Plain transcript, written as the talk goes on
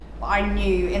I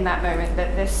knew in that moment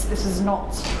that this is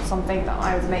not something that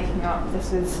I was making up.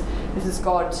 This is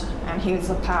God, and He was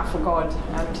a powerful God,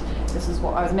 and this is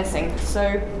what I was missing.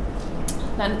 So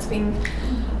then it's been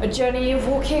a journey of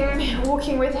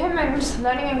walking with Him and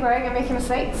learning and growing and making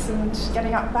mistakes and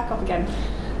getting back up again.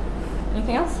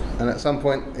 Anything else? And at some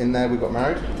point in there we got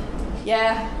married?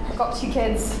 Yeah, I've got 2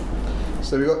 kids.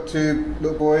 So we got 2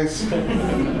 little boys.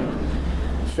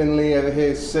 Finley over here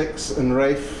is 6, and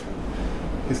Rafe,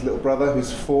 his little brother,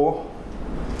 who's 4.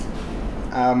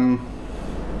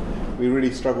 We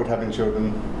really struggled having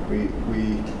children. We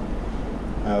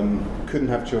couldn't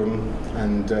have children,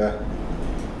 and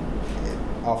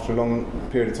after a long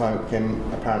period of time it became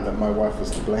apparent that my wife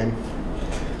was to blame,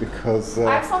 because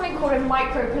I have something called a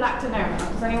microprolactinoma.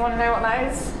 Does anyone know what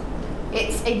that is?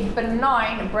 It's a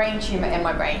benign brain tumour in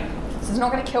my brain. So it's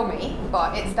not going to kill me,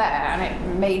 but it's there, and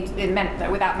it meant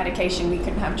that without medication we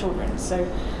couldn't have children. So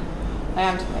I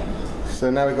am to blame. So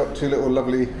now we've got 2 little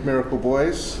lovely miracle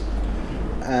boys,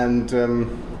 and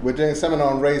we're doing a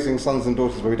seminar on raising sons and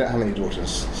daughters, but we don't have any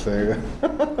daughters, so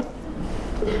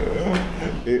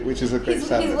which is a great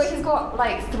sadness. He's got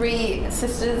like 3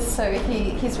 sisters, so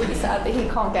he's really sad that he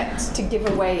can't get to give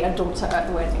away a daughter at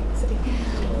the wedding. So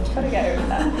he's got to get over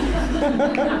that.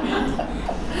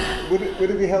 Would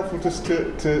it be helpful just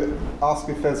to ask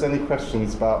if there's any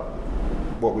questions about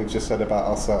what we've just said about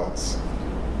ourselves?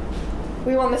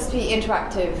 We want this to be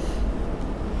interactive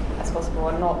as possible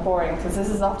and not boring, because this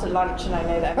is after lunch and I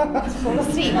know that everyone's full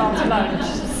of steam after lunch.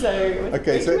 So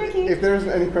okay, so if there isn't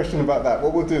any question about that,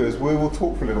 what we'll do is we will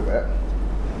talk for a little bit,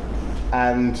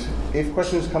 and if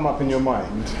questions come up in your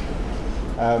mind,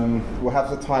 we'll have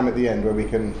the time at the end where we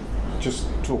can just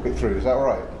talk it through. Is that all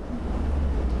right?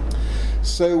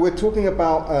 So we're talking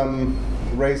about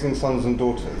raising sons and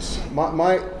daughters.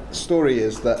 My story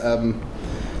is that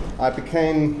I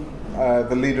became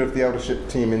the leader of the eldership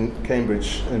team in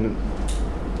Cambridge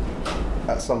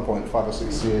at some point 5 or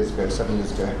 6 years ago, 7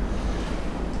 years ago.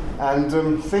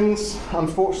 And things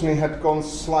unfortunately had gone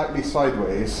slightly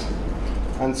sideways.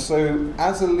 And so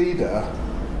as a leader,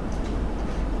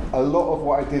 a lot of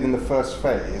what I did in the first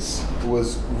phase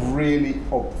was really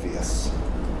obvious.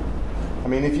 I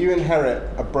mean, if you inherit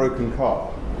a broken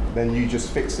car, then you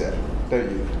just fix it, don't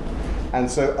you? And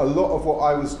so a lot of what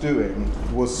I was doing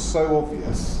was so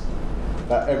obvious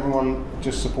that everyone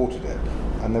just supported it.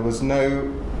 And there was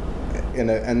no,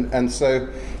 and so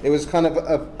it was kind of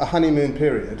a honeymoon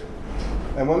period.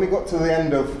 And when we got to the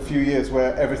end of a few years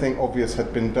where everything obvious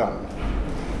had been done,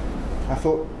 I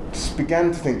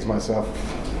began to think to myself,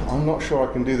 I'm not sure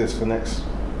I can do this for the next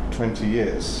 20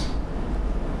 years.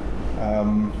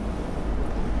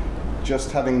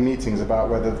 Just having meetings about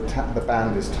whether the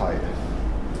band is tight.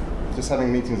 Just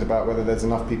having meetings about whether there's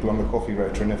enough people on the coffee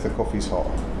rota and if the coffee's hot.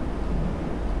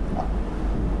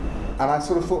 And I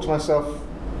sort of thought to myself,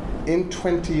 in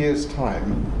 20 years'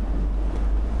 time,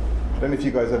 I don't know if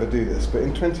you guys ever do this, but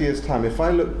in 20 years' time, if I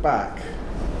look back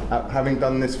at having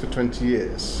done this for 20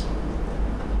 years,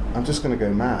 I'm just going to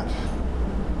go mad.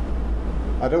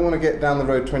 I don't want to get down the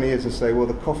road 20 years and say, well,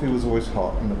 the coffee was always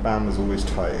hot and the band was always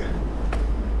tight.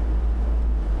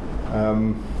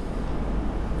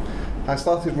 I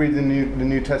started reading the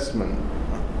New Testament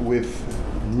with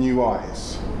new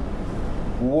eyes.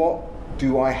 What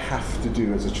do I have to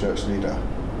do as a church leader?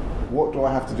 What do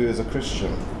I have to do as a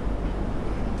Christian?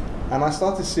 And I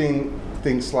started seeing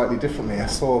things slightly differently. I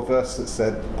saw a verse that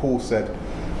said, Paul said,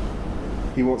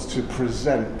 he wants to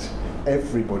present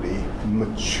everybody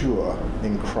mature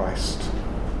in Christ.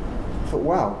 I thought,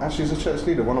 wow, actually as a church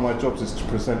leader, one of my jobs is to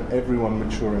present everyone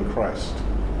mature in Christ.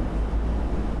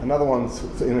 Another one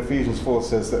in Ephesians 4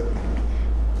 says that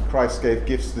Christ gave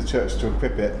gifts to the church to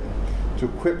equip it, to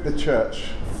equip the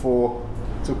church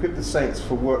to equip the saints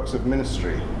for works of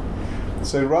ministry.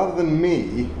 So rather than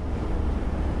me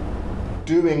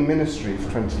doing ministry for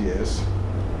 20 years,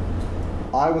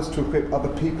 I was to equip other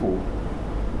people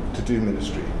to do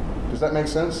ministry. Does that make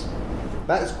sense?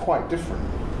 That is quite different.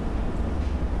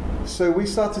 So we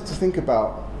started to think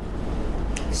about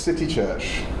City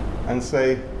Church and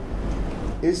say,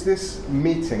 is this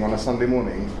meeting on a Sunday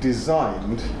morning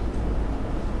designed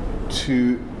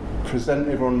to present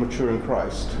everyone mature in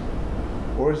Christ?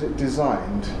 Or is it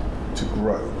designed to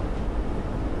grow?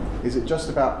 Is it just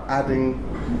about adding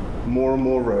more and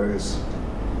more rows,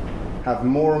 have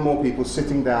more and more people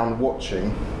sitting down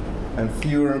watching, and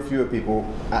fewer people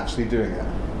actually doing it?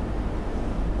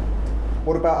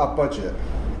 What about our budget?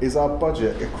 Is our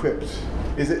budget equipped?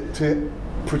 Is it to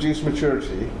produce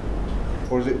maturity?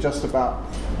 Or is it just about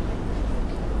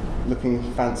looking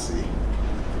fancy?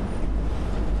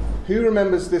 Who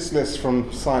remembers this list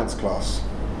from science class?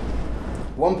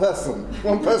 One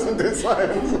person did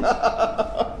science.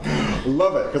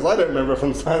 Love it, because I don't remember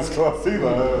from science class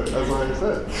either, as I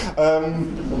said.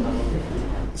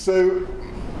 So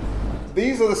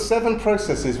these are the 7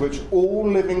 processes which all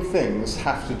living things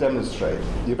have to demonstrate.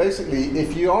 You basically,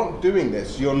 if you aren't doing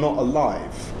this, you're not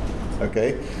alive.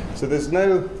 Okay? So there's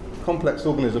no complex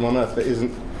organism on Earth that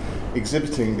isn't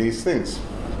exhibiting these things.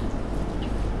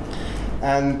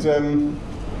 And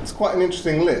it's quite an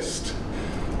interesting list.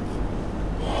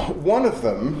 One of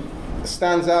them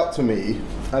stands out to me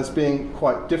as being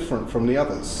quite different from the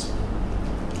others.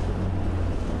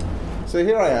 So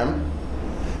here I am.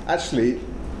 Actually,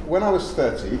 when I was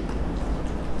 30,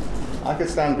 I could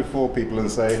stand before people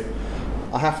and say,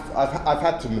 I've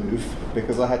had to move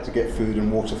because I had to get food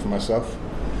and water for myself.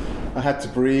 I had to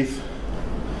breathe.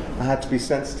 I had to be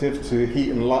sensitive to heat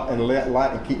and light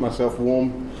and keep myself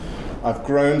warm. I've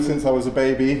grown since I was a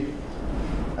baby.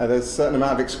 There's a certain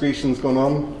amount of excretions gone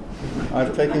on.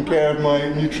 I've taken care of my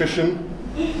nutrition,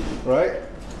 right?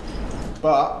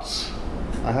 But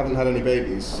I haven't had any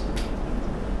babies.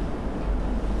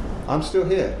 I'm still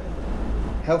here,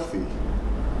 healthy.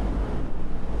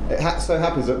 It so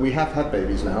happens that we have had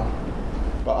babies now,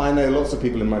 but I know lots of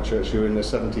people in my church who are in their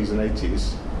 70s and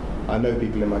 80s. I know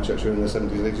people in my church who are in their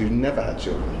 70s and 80s who've never had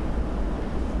children.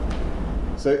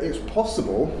 So it's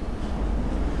possible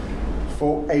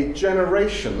for a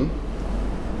generation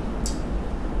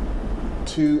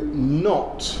to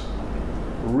not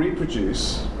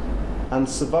reproduce and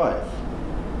survive.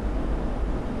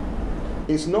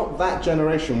 It's not that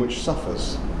generation which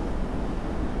suffers.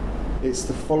 It's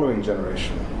the following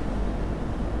generation.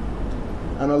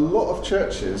 And a lot of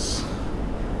churches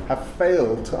have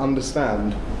failed to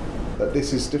understand that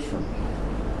this is different.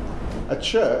 A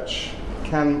church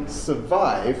can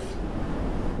survive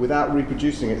without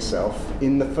reproducing itself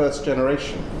in the first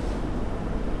generation,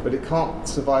 but it can't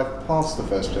survive past the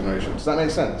first generation. Does that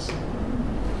make sense?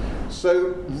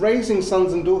 So raising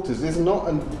sons and daughters is not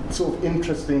a sort of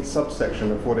interesting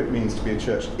subsection of what it means to be a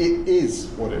church. It is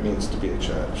what it means to be a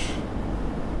church.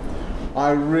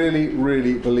 I really,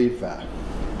 really believe that.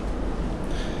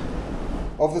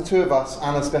 Of the 2 of us,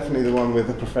 Anna's definitely the one with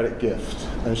the prophetic gift,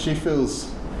 and she feels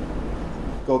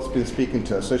God's been speaking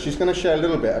to her. So she's going to share a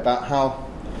little bit about how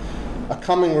a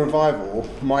coming revival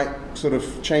might sort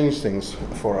of change things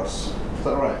for us. Is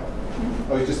that right?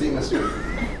 Oh, you're just eating a sweet.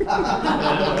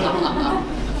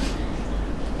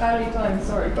 Badly timed,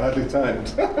 sorry. Badly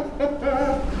timed.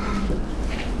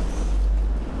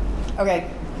 Okay.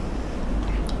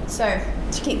 So,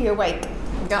 to keep you awake,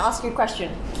 I'm going to ask you a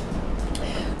question.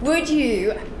 Would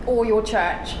you or your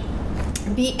church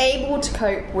be able to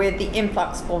cope with the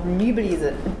influx of new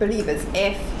believers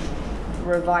if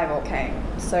revival came?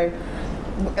 So,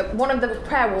 one of the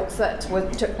prayer walks that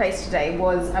took place today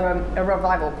was a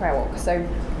revival prayer walk. So,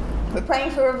 we're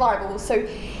praying for revival. So,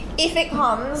 if it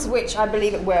comes, which I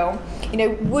believe it will,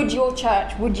 would your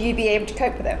church, would you be able to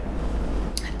cope with it?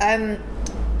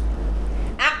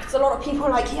 Acts, a lot of people are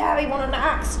like, yeah, we want an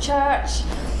Acts church.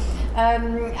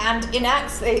 And in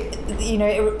Acts,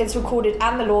 it's recorded,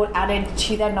 and the Lord added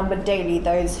to their number daily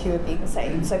those who are being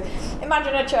saved. So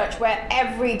imagine a church where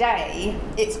every day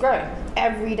it's growing,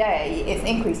 every day it's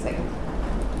increasing.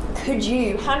 Could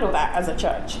you handle that as a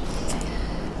church?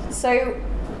 So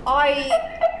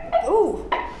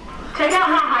check out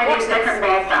how high these different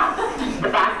balls sound. The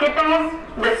basketball,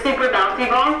 the super bouncy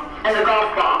ball, and the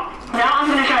golf ball. Now I'm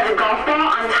going to try the golf ball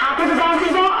on top of the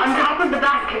bouncy ball, on top of the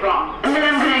basketball. And then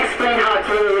I'm going to explain how it's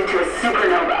related to a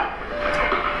supernova.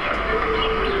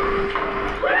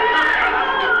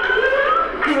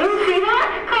 Can you see that?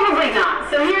 Probably not.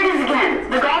 So here it is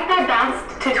again. The golf ball bounced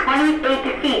to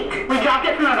 28 feet. We dropped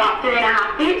it from about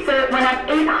 3.5 feet, so it went up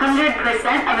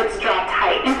 800% of its dropped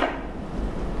height.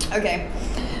 Okay.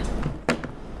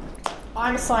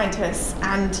 I'm a scientist,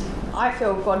 and I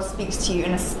feel God speaks to you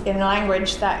in a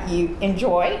language that you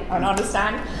enjoy and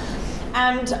understand.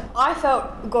 And I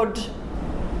felt God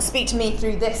speak to me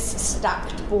through this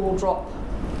stacked ball drop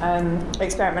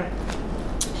experiment.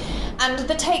 And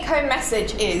the take-home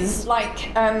message is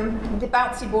like the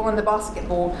bouncy ball and the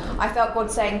basketball. I felt God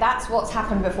saying that's what's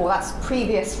happened before. That's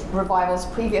previous revivals,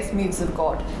 previous moves of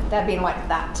God. They've been like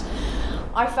that.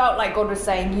 I felt like God was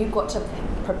saying, you've got to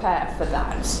prepare for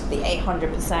that, the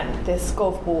 800%, this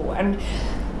golf ball. And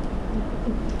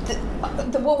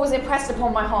what was impressed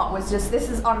upon my heart was just, this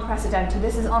is unprecedented.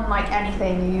 This is unlike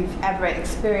anything you've ever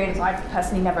experienced. I've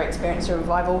personally never experienced a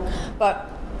revival, but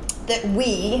that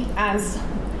we, as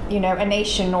a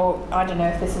nation, or I don't know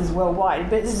if this is worldwide,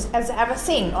 but as ever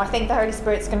seen, I think the Holy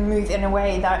Spirit's going to move in a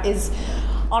way that is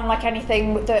unlike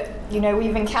anything that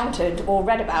we've encountered or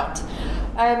read about.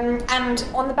 And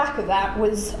on the back of that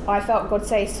was, I felt God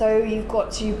say, so you've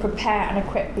got to prepare and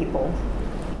equip people.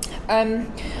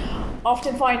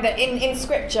 Often find that in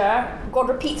scripture, God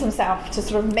repeats himself to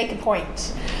sort of make a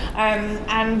point.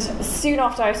 And soon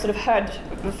after I sort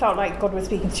of felt like God was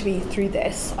speaking to me through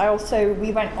this,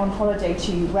 we went on holiday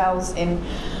to Wells in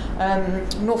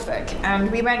Norfolk,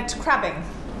 and we went crabbing.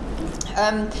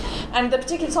 And the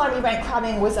particular time we went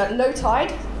crabbing was at low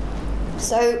tide.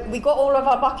 So we got all of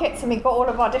our buckets and we got all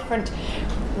of our different,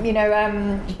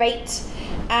 bait.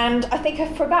 And I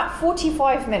think for about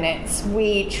 45 minutes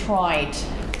we tried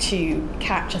to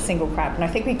catch a single crab. And I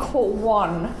think we caught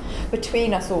one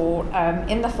between us all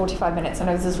in the 45 minutes. And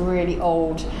it was this really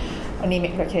old,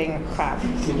 anemic looking crab.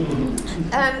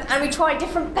 And we tried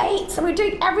different baits and we were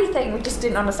doing everything. We just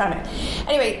didn't understand it.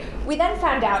 Anyway, we then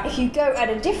found out if you go at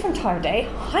a different time of day,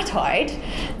 high tide,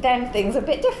 then things are a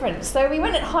bit different. So we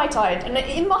went at high tide, and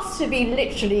it must have been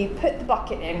literally put the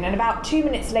bucket in, and about 2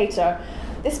 minutes later,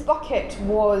 this bucket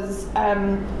was,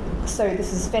 so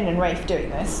this is Finn and Rafe doing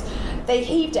this, they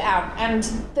heaved it out, and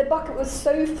the bucket was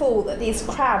so full that these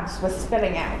crabs were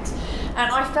spilling out.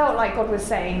 And I felt like God was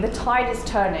saying, the tide is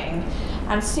turning,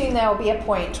 and soon there will be a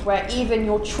point where even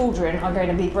your children are going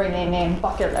to be bringing in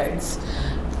bucket loads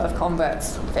of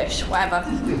converts, fish, whatever.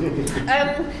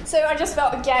 So I just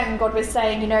felt, again, God was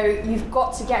saying, you've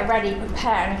got to get ready,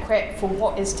 prepare and equip for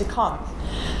what is to come.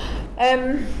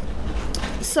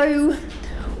 So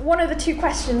one of the two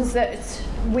questions that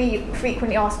we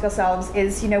frequently ask ourselves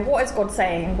is, what is God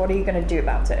saying? What are you going to do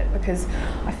about it? Because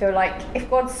I feel like if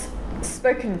God's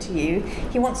spoken to you,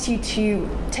 he wants you to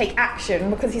take action,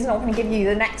 because he's not going to give you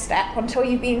the next step until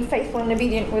you've been faithful and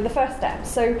obedient with the first step.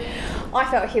 So I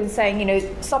felt him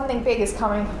saying, something big is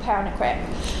coming, prepare and equip.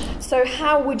 So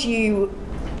how would you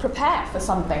prepare for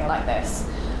something like this?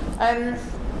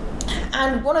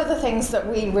 And one of the things that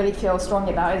we really feel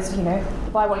strongly about is, the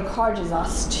Bible encourages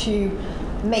us to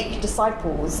make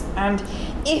disciples. And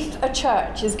if a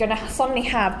church is going to suddenly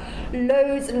have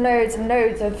loads and loads and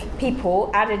loads of people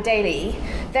added daily,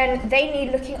 then they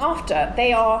need looking after.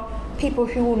 They are people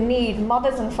who will need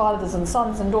mothers and fathers and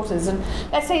sons and daughters. And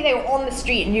let's say they were on the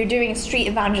street and you're doing street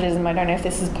evangelism. I don't know if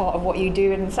this is part of what you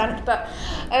do in Sent, but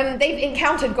they've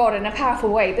encountered God in a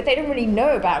powerful way, but they don't really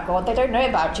know about God. They don't know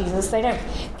about Jesus.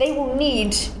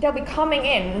 They'll be coming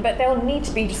in, but they'll need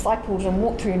to be discipled and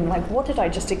walk through and what did I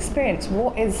just experience?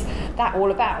 What is that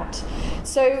all about?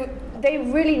 So they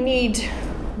really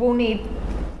will need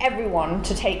everyone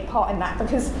to take part in that,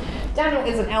 because Daniel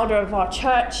is an elder of our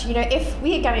church. If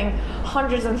we are getting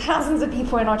hundreds and thousands of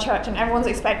people in our church and everyone's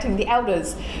expecting the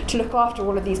elders to look after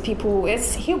all of these people,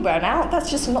 he'll burn out. That's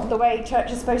just not the way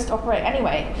church is supposed to operate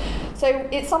anyway. So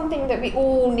it's something that we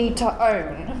all need to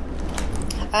own.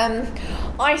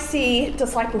 I see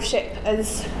discipleship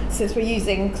as, since we're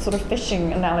using sort of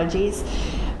fishing analogies,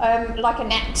 like a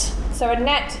net. So a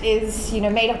net is,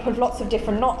 made up of lots of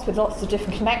different knots with lots of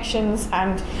different connections,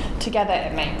 and together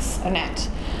it makes a net.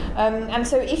 And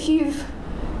so if you're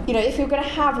going to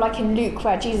have, like in Luke,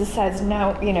 where Jesus says,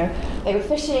 now, they were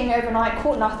fishing overnight,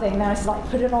 caught nothing, now it's like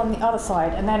put it on the other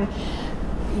side, and then,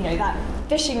 that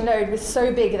fishing load was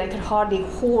so big they could hardly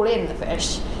haul in the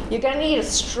fish. You're going to need a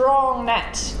strong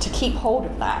net to keep hold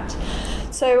of that.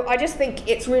 So I just think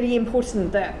it's really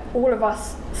important that all of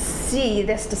us see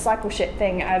this discipleship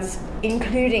thing as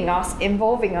including us,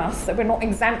 involving us, that we're not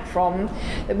exempt from,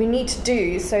 that we need to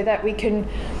do, so that we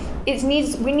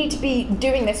need to be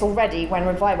doing this already when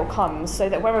revival comes, so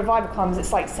that when revival comes,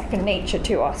 it's like second nature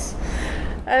to us.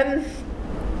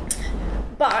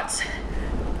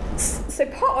 So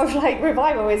part of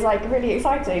revival is really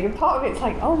exciting, and part of it's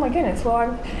oh my goodness, well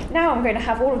I'm going to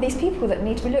have all of these people that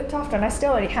need to be looked after, and I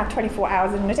still only have 24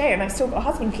 hours in a day, and I've still got a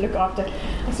husband to look after,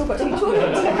 I've still got 2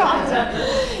 children to look after.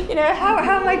 How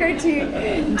am I going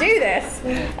to do this?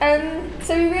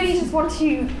 So we really just want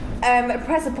to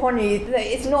impress upon you that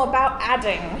it's not about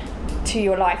adding to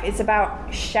your life, it's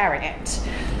about sharing it.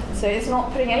 So it's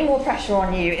not putting any more pressure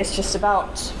on you, it's just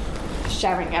about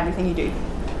sharing everything you do.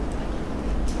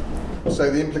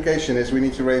 So the implication is we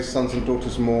need to raise sons and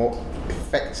daughters more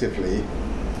effectively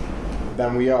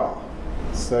than we are.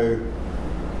 So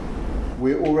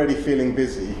we're already feeling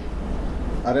busy.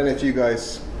 I don't know if you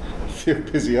guys feel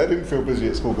busy. I didn't feel busy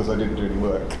at school because I didn't do any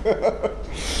work.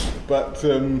 But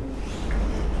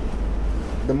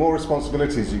the more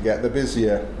responsibilities you get, the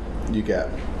busier you get.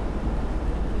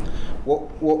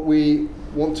 What we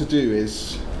want to do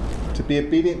is to be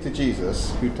obedient to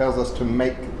Jesus, who tells us to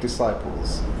make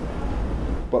disciples.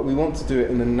 But we want to do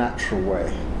it in a natural way.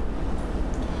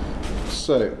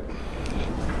 So,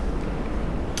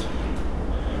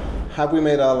 have we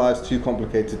made our lives too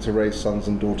complicated to raise sons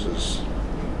and daughters?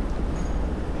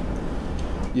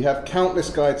 You have countless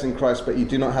guides in Christ, but you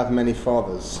do not have many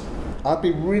fathers. I'd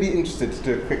be really interested to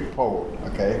do a quick poll,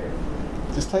 okay?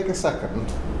 Just take a second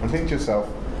and think to yourself,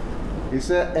 is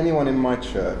there anyone in my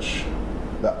church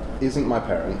that isn't my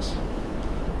parents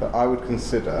that I would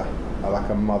consider like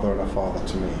a mother and a father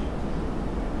to me?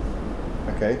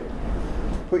 Okay?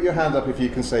 Put your hand up if you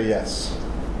can say yes.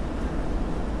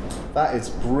 That is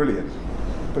brilliant.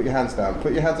 Put your hands down.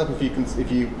 Put your hands up if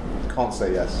you can't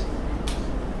say yes.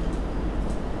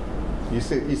 You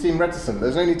seem reticent.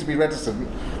 There's no need to be reticent,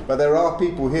 but there are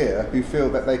people here who feel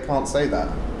that they can't say that,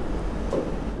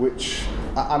 which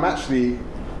I'm actually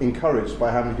encouraged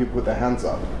by how many people put their hands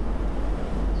up.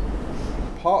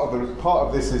 Part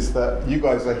of this is that you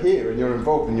guys are here and you're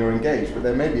involved and you're engaged, but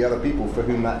there may be other people for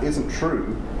whom that isn't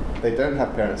true. They don't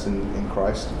have parents in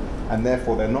Christ, and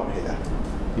therefore they're not here.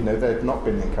 You know, they've not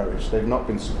been encouraged, they've not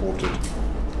been supported.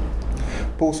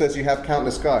 Paul says you have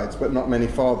countless guides, but not many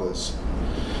fathers.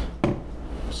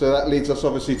 So that leads us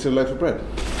obviously to a loaf of bread.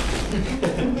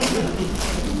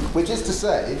 Which is to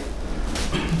say,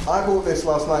 I bought this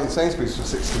last night in Sainsbury's for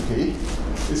 60p.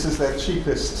 This is their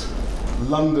cheapest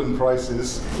London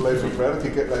prices loaf of bread. I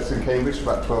could get that in Cambridge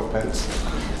for about 12 pence.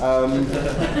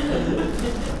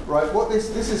 Right, what this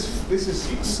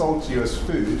is sold to you as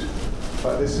food,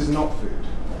 but this is not food.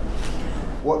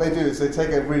 What they do is they take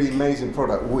a really amazing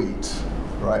product, wheat,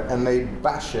 right, and they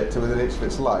bash it to within an inch of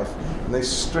its life, and they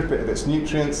strip it of its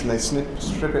nutrients, and they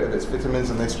strip it of its vitamins,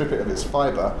 and they strip it of its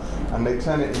fibre, and they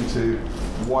turn it into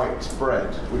white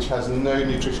bread, which has no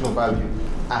nutritional value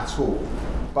at all.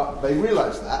 But they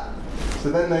realise that,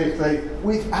 so then they say,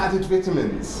 we've added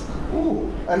vitamins,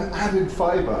 ooh, and added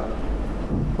fibre,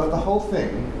 but the whole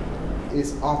thing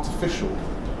is artificial.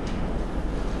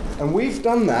 And we've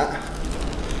done that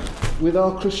with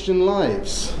our Christian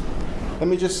lives. Let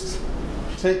me just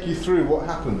take you through what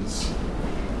happens.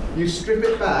 You strip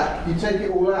it back, you take it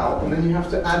all out, and then you have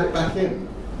to add it back in.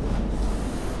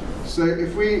 So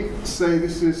if we say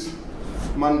this is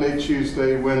Monday,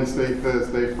 Tuesday, Wednesday,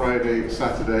 Thursday, Friday,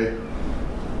 Saturday,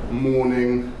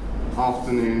 morning,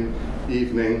 afternoon,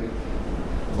 evening,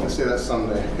 let's say that's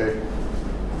Sunday, okay?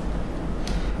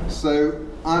 So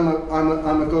I'm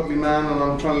a godly man, and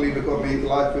I'm trying to lead a godly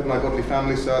life with my godly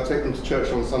family, so I take them to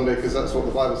church on Sunday because that's what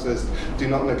the Bible says, do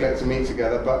not neglect to meet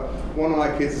together. But one of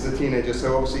my kids is a teenager,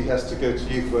 so obviously he has to go to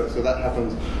youth work, so that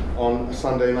happens on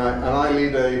Sunday night. And I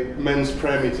lead a men's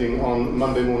prayer meeting on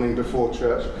Monday morning before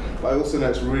church. But I also know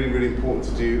it's really, really important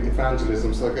to do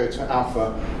evangelism, so I go to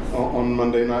Alpha on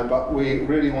Monday night. But we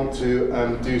really want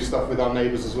to do stuff with our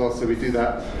neighbours as well, so we do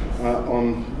that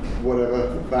on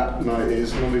whatever that night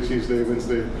is, Monday, Tuesday,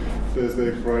 Wednesday,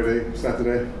 Thursday, Friday,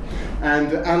 Saturday.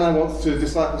 And Anna wants to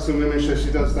disciple some women, so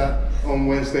she does that on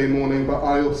Wednesday morning, but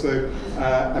I also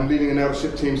am leading an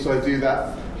eldership team, so I do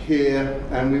that here,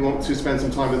 and we want to spend some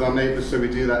time with our neighbours, so we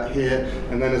do that here,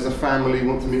 and then as a family we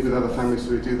want to meet with other families,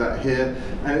 so we do that here.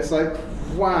 And it's like,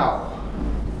 wow.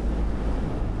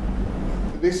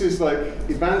 This is like,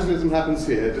 evangelism happens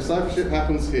here, discipleship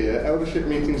happens here, eldership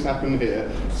meetings happen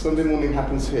here, Sunday morning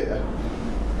happens here.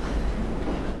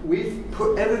 We've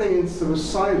put everything into a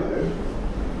silo,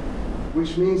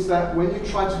 which means that when you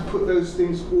try to put those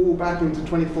things all back into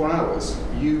 24 hours,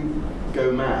 you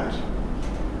go mad.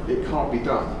 It can't be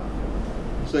done.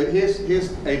 So here's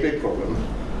a big problem.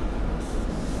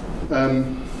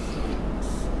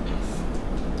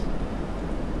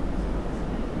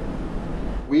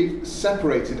 We've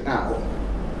separated out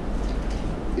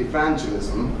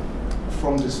evangelism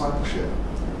from discipleship.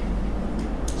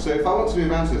 So if I want to do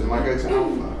evangelism, I go to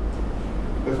Alpha.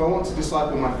 If I want to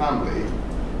disciple my family,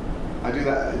 I do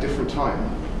that at a different time.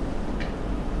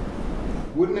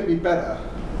 Wouldn't it be better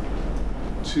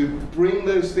to bring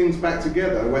those things back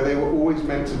together where they were always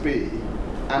meant to be,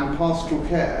 and pastoral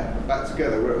care back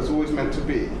together where it was always meant to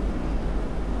be,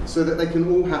 so that they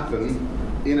can all happen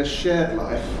in a shared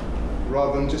life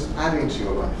rather than just adding to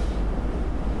your life?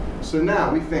 So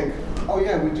now we think, oh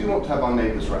yeah, we do want to have our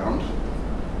neighbours round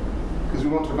because we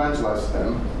want to evangelise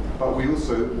them, but we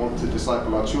also want to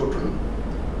disciple our children.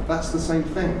 That's the same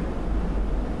thing.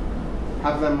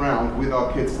 Have them round with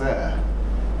our kids there,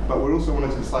 but we're also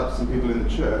wanting to disciple some people in the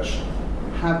church.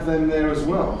 Have them there as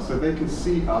well, so they can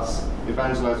see us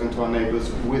evangelising to our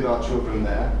neighbours with our children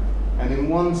there. And in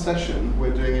one session,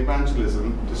 we're doing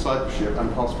evangelism, discipleship,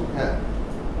 and pastoral care.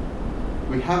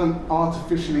 We haven't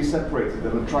artificially separated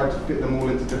them and tried to fit them all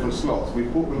into different slots.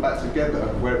 We've brought them back together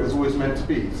where it was always meant to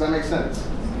be. Does that make sense?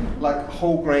 Like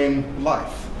whole grain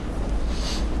life.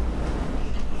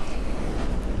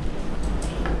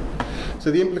 So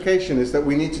the implication is that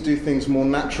we need to do things more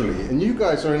naturally. And you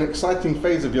guys are in an exciting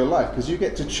phase of your life because you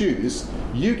get to choose,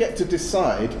 you get to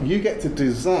decide, you get to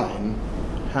design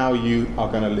how you are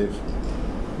going to live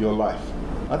your life.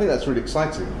 I think that's really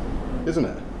exciting, isn't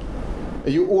it?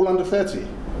 Are you all under 30?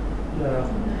 No.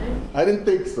 I didn't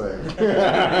think so.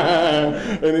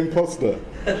 An imposter.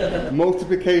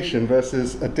 Multiplication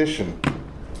versus addition.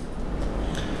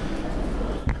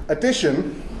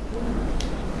 Addition's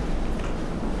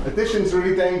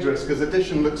really dangerous because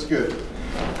addition looks good.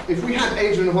 If we had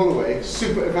Adrian Holloway,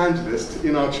 super evangelist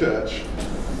in our church,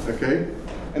 okay,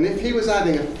 and if he was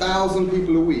adding 1,000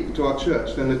 people a week to our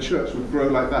church, then the church would grow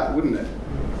like that, wouldn't it?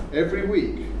 Every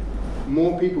week,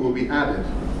 more people will be added.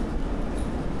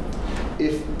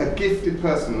 If a gifted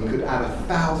person could add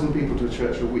 1,000 people to a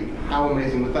church a week, how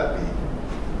amazing would that be?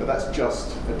 But that's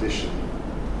just addition.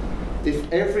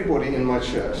 If everybody in my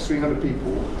church, 300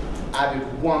 people, added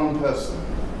one person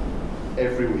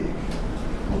every week,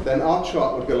 then our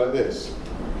chart would go like this.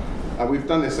 And we've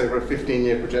done this over a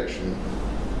 15-year projection.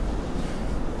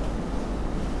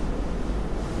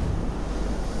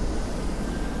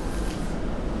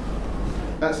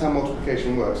 That's how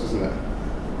multiplication works, isn't it?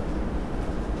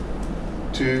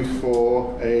 2,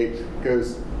 4, 8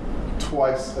 goes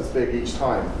twice as big each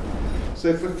time.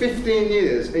 So for 15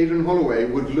 years, Adrian Holloway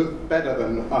would look better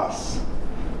than us.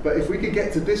 But if we could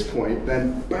get to this point,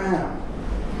 then bam,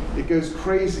 it goes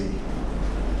crazy.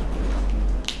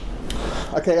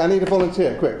 Okay, I need a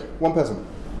volunteer, quick. One person.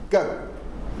 Go.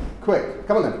 Quick.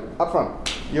 Come on then, up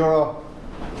front. You're a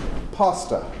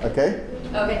pastor, okay?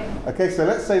 Okay. Okay, so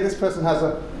let's say this person has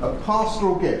a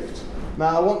pastoral gift.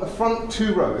 Now I want the front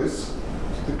 2 rows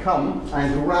to come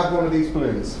and grab one of these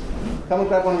balloons. Come and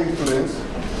grab one of these balloons.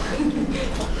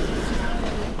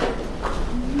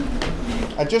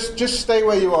 And just stay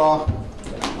where you are.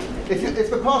 If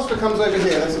the pastor comes over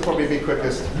here, this will probably be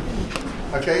quickest.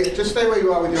 Okay, just stay where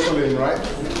you are with your balloon, right?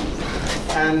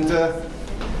 And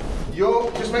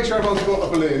just make sure everyone's got a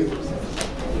balloon.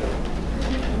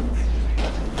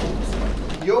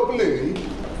 Your balloon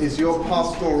is your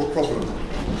pastoral problem.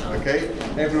 Okay,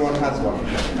 everyone has one.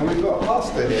 And we've got a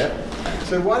pastor here.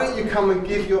 So why don't you come and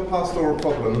give your pastoral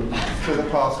problem to the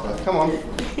pastor? Come on,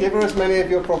 give her as many of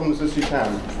your problems as you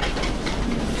can.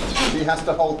 She has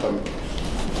to hold them.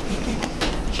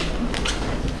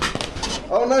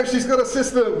 Oh no, she's got a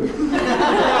system!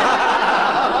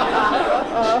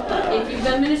 If you've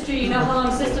done ministry, you know how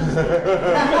long systems work.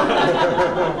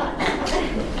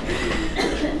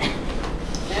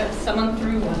 Nope, someone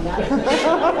threw one.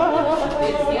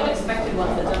 It's the unexpected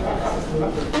ones that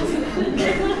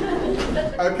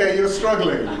don't. Okay, you're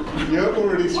struggling. You're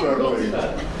already struggling.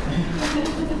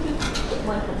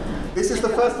 This is the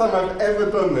first time I've ever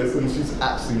done this, and she's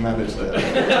actually managed it.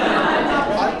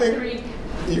 I think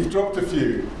you've dropped a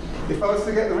few. If I was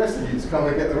to get the rest of you to come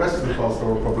and get the rest of the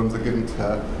pastoral problems and give them to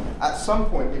her, at some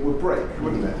point it would break,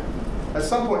 wouldn't it? At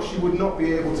some point she would not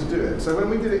be able to do it. So when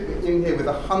we did it in here with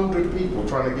 100 people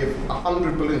trying to give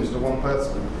 100 balloons to one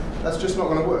person, that's just not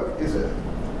going to work, is it?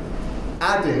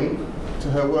 Adding to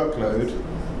her workload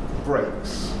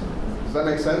breaks. Does that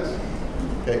make sense?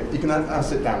 Okay, you can I'll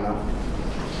sit down now.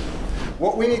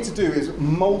 What we need to do is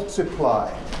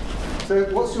multiply. So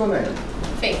what's your name?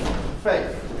 Faith.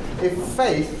 Faith. If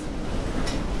Faith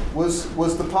was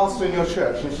the pastor in your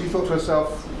church and she thought to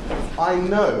herself, I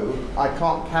know I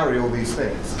can't carry all these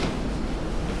things.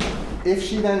 If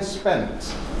she then spent,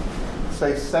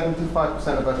 say,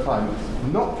 75% of her time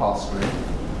not pastoring,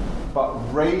 but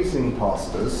raising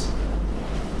pastors,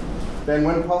 then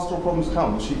when pastoral problems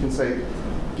come, she can say,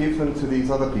 give them to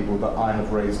these other people that I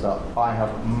have raised up. I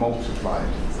have multiplied.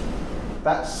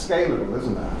 That's scalable,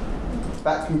 isn't it?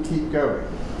 That can keep going.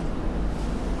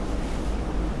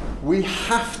 We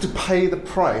have to pay the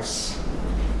price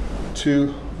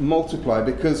to multiply,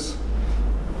 because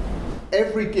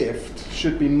every gift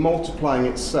should be multiplying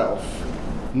itself,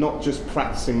 not just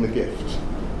practicing the gift.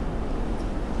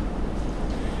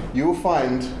 You will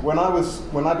find, when I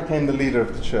became the leader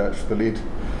of the church, the leader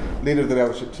of the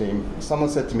eldership team, someone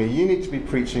said to me, you need to be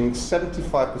preaching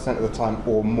 75% of the time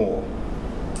or more.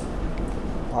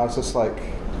 I was just like,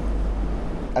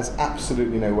 there's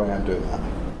absolutely no way I'm doing that.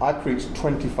 I preach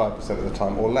 25% of the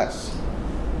time or less.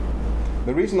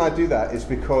 The reason I do that is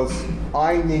because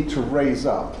I need to raise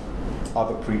up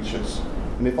other preachers.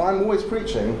 And if I'm always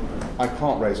preaching, I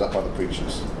can't raise up other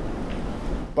preachers.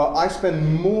 But I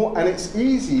spend more, and it's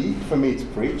easy for me to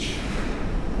preach,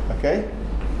 okay?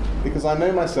 Because I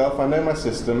know myself, I know my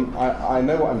system, I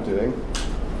know what I'm doing.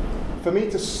 For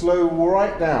me to slow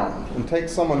right down and take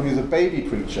someone who's a baby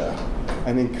preacher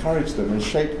and encourage them and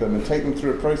shape them and take them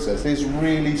through a process is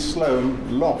really slow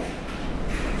and long.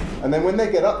 And then when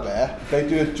they get up there, they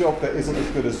do a job that isn't as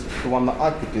good as the one that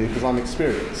I could do because I'm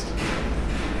experienced.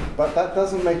 But that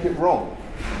doesn't make it wrong.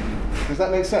 Does that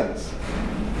make sense?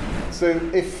 So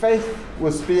if Faith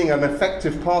was being an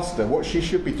effective pastor, what she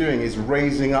should be doing is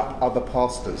raising up other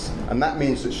pastors. And that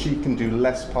means that she can do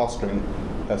less pastoring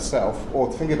herself,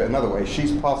 or think of it another way,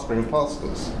 she's pastoring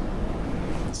pastors.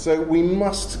 So we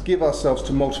must give ourselves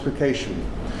to multiplication.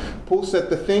 Paul said,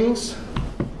 the things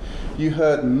you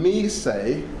heard me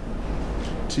say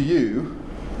to you,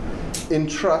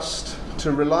 entrust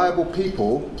to reliable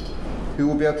people who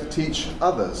will be able to teach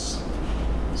others.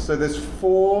 So there's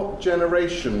 4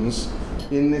 generations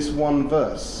in this one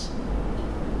verse.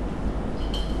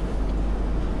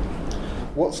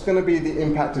 What's going to be the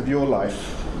impact of your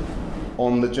life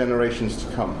on the generations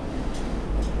to come?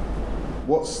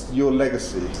 What's your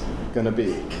legacy going to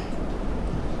be?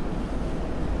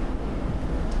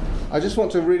 I just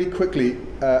want to really quickly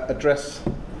address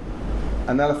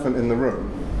an elephant in the room,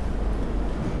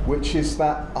 which is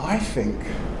that I think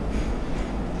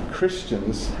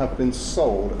Christians have been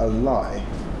sold a lie,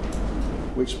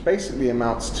 which basically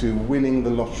amounts to winning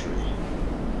the lottery.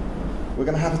 We're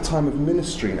going to have a time of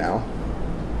ministry now.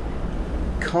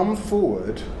 Come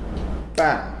forward,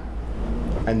 bam,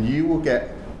 and you will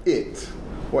get it,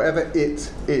 whatever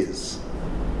it is.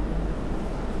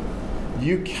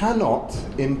 You cannot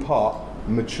impart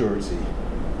maturity.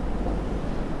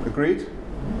 Agreed?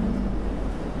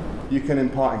 You can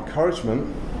impart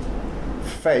encouragement,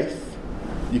 faith.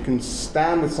 You can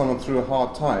stand with someone through a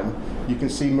hard time. You can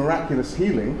see miraculous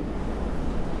healing.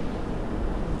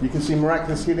 You can see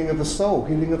miraculous healing of the soul,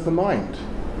 healing of the mind,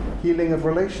 healing of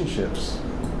relationships.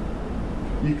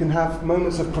 You can have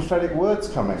moments of prophetic words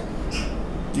coming.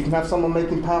 You can have someone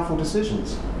making powerful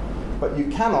decisions. But you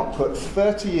cannot put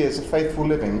 30 years of faithful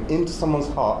living into someone's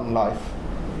heart and life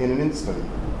in an instant.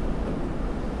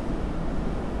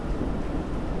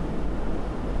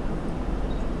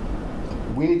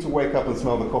 We need to wake up and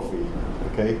smell the coffee,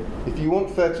 okay? If you want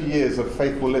 30 years of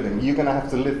faithful living, you're going to have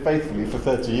to live faithfully for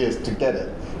 30 years to get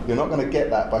it. You're not going to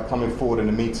get that by coming forward in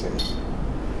a meeting.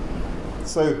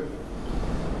 So,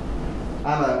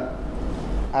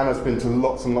 Anna's been to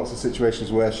lots and lots of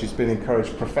situations where she's been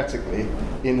encouraged prophetically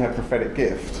in her prophetic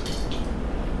gift.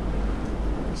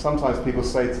 Sometimes people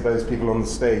say to those people on the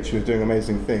stage who are doing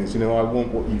amazing things, you know, I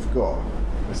want what you've got.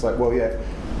 It's like, well, yeah,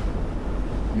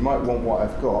 you might want what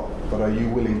I've got, but are you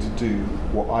willing to do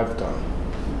what I've done?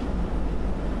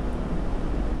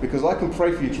 Because I can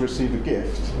pray for you to receive a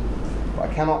gift, but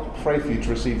I cannot pray for you to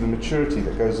receive the maturity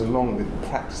that goes along with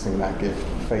practicing that gift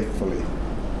faithfully.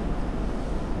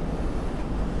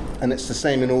 And it's the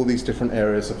same in all these different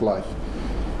areas of life.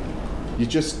 You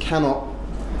just cannot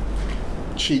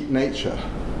cheat nature.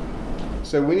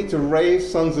 So we need to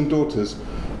raise sons and daughters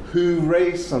who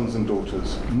raise sons and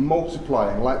daughters,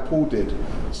 multiplying like Paul did,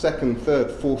 2nd,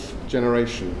 3rd, 4th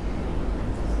generation.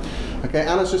 Okay,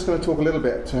 Anna's just going to talk a little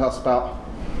bit to us about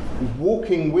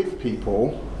walking with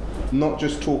people, not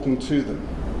just talking to them.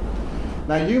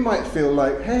 Now you might feel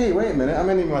like, hey, wait a minute, I'm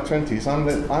only in my 20s,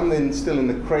 I'm still in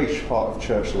the creche part of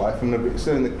church life, I'm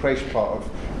still in the creche part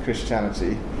of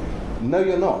Christianity. No,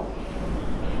 you're not.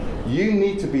 You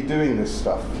need to be doing this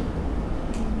stuff.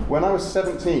 When I was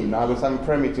 17, I was having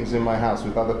prayer meetings in my house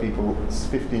with other people,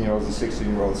 15-year-olds and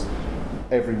 16-year-olds,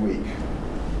 every week.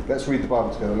 Let's read the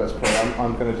Bible together, let's pray,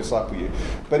 I'm going to disciple you.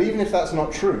 But even if that's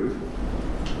not true,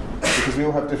 because we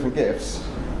all have different gifts,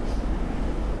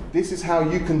 this is how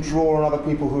you can draw on other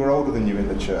people who are older than you in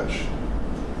the church.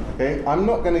 Okay? I'm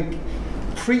not going to...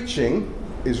 Preaching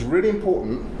is really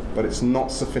important, but it's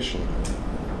not sufficient.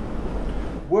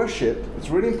 Worship is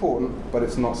really important, but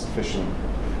it's not sufficient.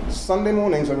 Sunday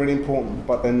mornings are really important,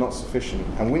 but they're not sufficient.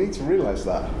 And we need to realize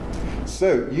that.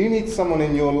 So you need someone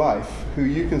in your life who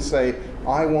you can say,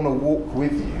 I want to walk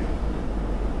with you,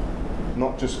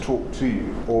 not just talk to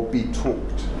you or be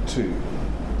talked to.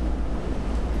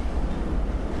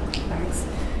 Thanks.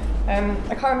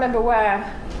 I can't remember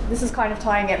where, this is kind of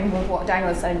tying in with what Daniel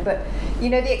was saying, but you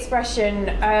know the expression,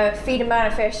 feed a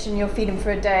man a fish and you'll feed him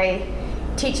for a day,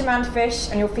 teach a man to fish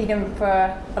and you'll feed him for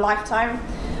a lifetime.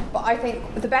 But I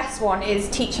think the best one is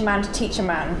teach a man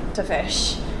to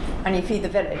fish and you feed the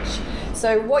village.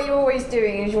 So what you're always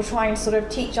doing is you're trying to sort of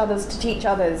teach others to teach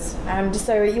others.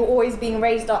 So you're always being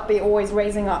raised up, but you're always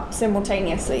raising up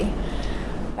simultaneously.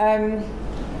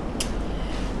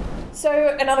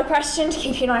 So another question to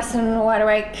keep you nice and wide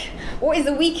awake. What is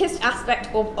the weakest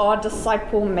aspect of our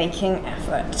disciple-making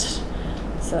effort?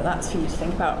 So that's for you to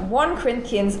think about. 1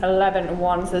 Corinthians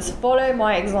 11:1 says, "Follow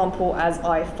my example as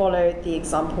I followed the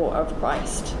example of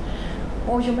Christ."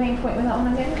 What was your main point with that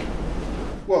one again?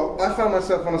 Well, I found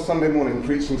myself on a Sunday morning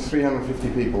preaching to 350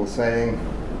 people saying,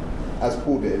 as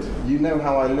Paul did, "You know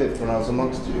how I lived when I was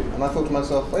amongst you." And I thought to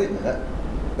myself, wait a minute,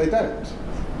 they don't.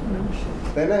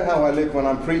 They know how I live when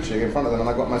I'm preaching in front of them and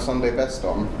I got my Sunday best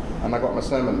on and I got my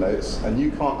sermon notes and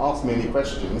you can't ask me any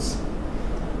questions.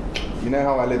 You know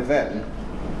how I live then,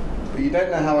 but you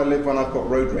don't know how I live when I've got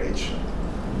road rage,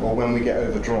 or when we get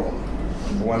overdrawn,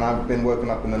 or when I've been woken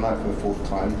up in the night for the 4th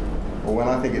time, or when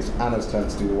I think it's Anna's turn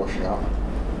to do the washing up.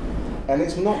 And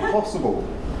it's not possible.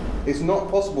 It's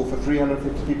not possible for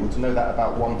 350 people to know that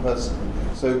about one person.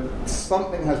 So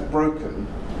something has broken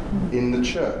in the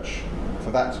church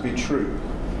for that to be true.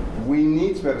 We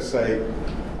need to be able to say,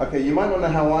 okay, you might not know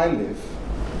how I live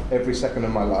every second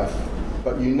of my life,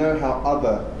 but you know how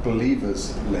other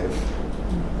believers live.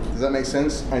 Does that make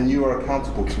sense? And you are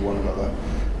accountable to one another.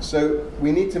 So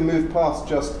we need to move past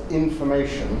just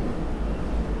information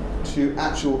to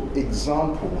actual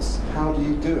examples. How do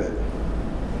you do it?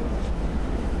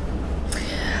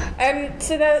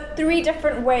 So there are 3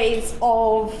 different ways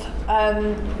of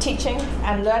teaching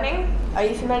and learning. Are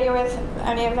you familiar with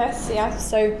any of this? Yeah.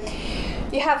 So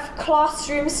you have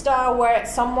classroom style, where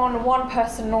it's one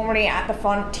person normally at the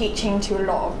front teaching to a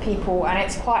lot of people, and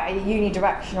it's quite a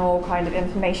unidirectional kind of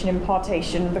information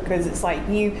impartation, because it's like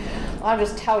I'll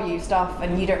just tell you stuff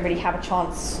and you don't really have a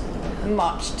chance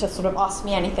much to sort of ask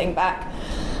me anything back.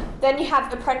 Then you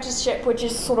have apprenticeship, which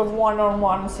is sort of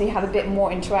one-on-one, so you have a bit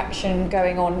more interaction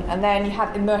going on. And then you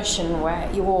have immersion, where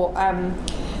you're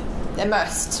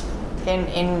immersed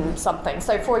in something.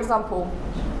 So for example,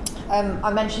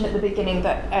 I mentioned at the beginning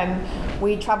that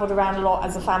we travelled around a lot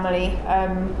as a family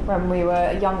when we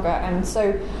were younger, and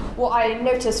so what I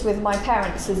noticed with my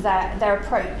parents is that their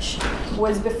approach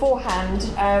was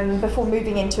beforehand, before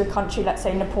moving into a country, let's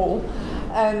say Nepal,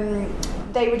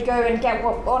 they would go and get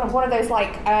one of those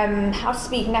how to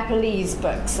speak Nepalese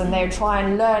books, and they would try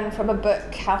and learn from a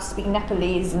book how to speak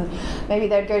Nepalese, and maybe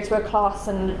they'd go to a class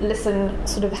and listen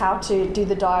sort of how to do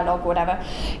the dialogue or whatever.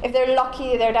 If they're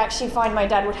lucky, they would actually find my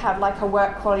dad would have like a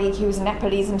work colleague who was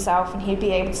Nepalese himself, and he'd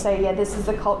be able to say, yeah, this is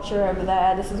the culture over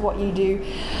there, this is what you do,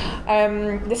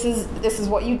 this is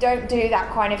what you don't do, that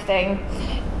kind of thing.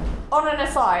 On an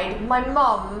aside, my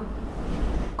mum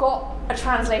got a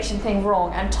translation thing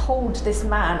wrong and told this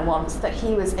man once that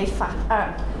he was a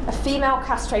female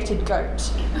castrated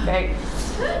goat. Okay,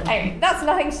 anyway, that's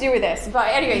nothing to do with this, but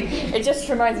anyway, it just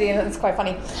reminds me, and it's quite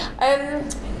funny.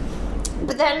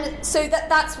 But then, so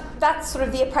that's sort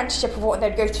of the apprenticeship of what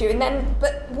they'd go to, and then,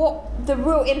 but what the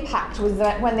real impact was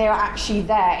that when they were actually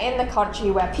there in the country,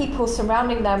 where people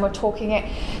surrounding them were talking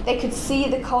it, they could see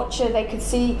the culture, they could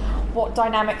see what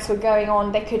dynamics were going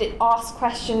on, they could ask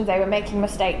questions, they were making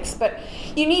mistakes, but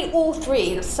you need all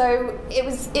 3. So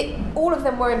all of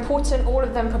them were important, all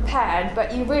of them prepared,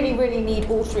 but you really, really need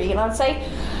all 3. And I'd say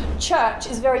church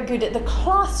is very good at the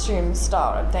classroom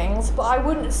style of things, but I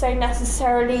wouldn't say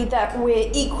necessarily that we're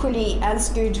equally as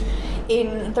good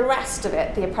in the rest of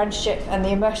it, the apprenticeship and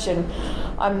the immersion.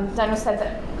 Daniel said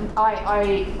that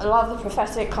I love the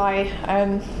prophetic,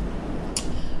 I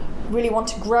really want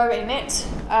to grow in it,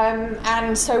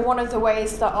 and so one of the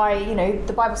ways that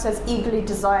the Bible says eagerly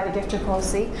desire the gift of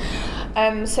prophecy,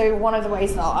 so one of the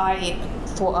ways that I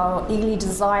thought I'll eagerly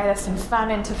desire this and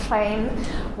fan into flame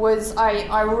was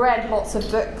I read lots of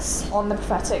books on the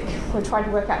prophetic. We tried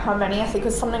to work out how many, I think it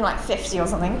was something like 50 or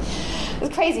something. It was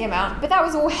a crazy amount, but that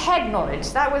was all head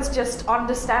knowledge. That was just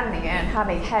understanding it and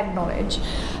having head knowledge.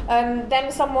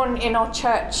 Then someone in our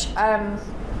church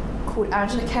called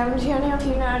Angela Kevin, do you know if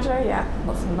you know Angela? Yeah,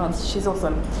 lots of nods, she's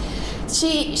awesome.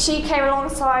 She came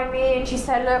alongside me and she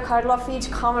said, look, I'd love for you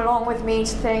to come along with me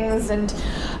to things and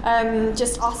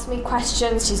just ask me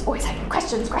questions. She's always like,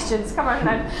 questions, come on,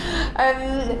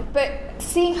 man. But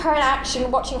seeing her in action,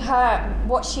 watching her,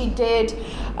 what she did,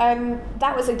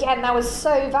 that was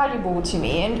so valuable to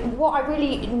me. And what I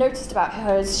really noticed about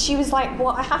her is she was like, well,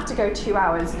 I have to go 2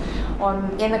 hours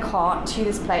in the car to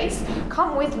this place,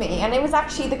 come with me. And it was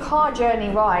actually the car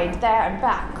journey ride there and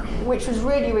back, which was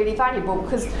really, really valuable,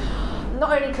 because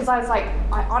not only because I was like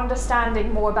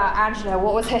understanding more about Angela,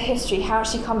 what was her history, how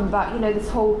she come about, this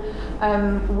whole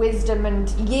wisdom and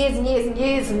years and years and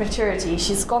years of maturity.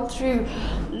 She's gone through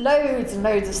loads and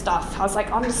loads of stuff. I was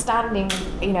like understanding,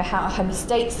 how her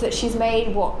mistakes that she's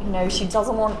made, what, she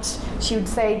doesn't want. She would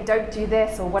say, don't do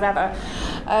this or whatever.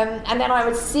 And then I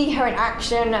would see her in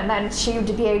action, and then she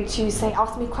would be able to say,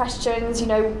 ask me questions,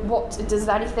 what, does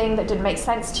anything that didn't make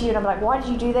sense to you? And I'm like, why did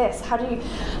you do this? How do you,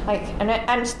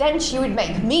 and then she would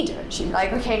make me do it. She'd be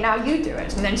like, okay, now you do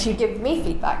it. And then she'd give me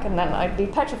feedback, and then I'd be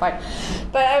petrified.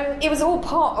 But it was all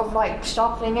part of like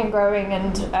sharpening and growing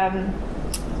and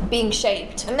being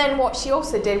shaped. And then what she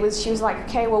also did was she was like,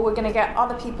 okay, well, we're going to get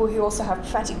other people who also have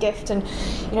prophetic gift, and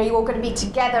you're all going to be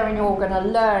together and you're all going to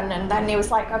learn. And then it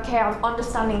was like, okay, I'm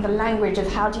understanding the language of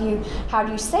how do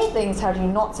you say things, how do you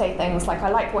not say things. Like, I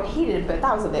like what he did, but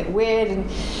that was a bit weird.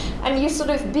 And you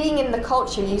sort of being in the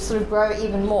culture, you sort of grow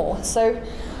even more. So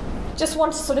just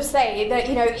want to sort of say that,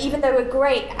 even though we're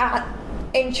great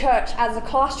in church as a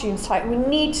classroom type, we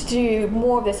need to do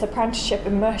more of this apprenticeship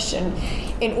immersion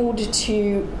in order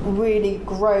to really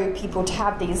grow people, to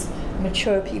have these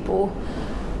mature people.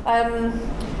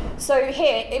 So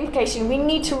here, implication, we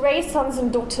need to raise sons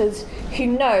and daughters who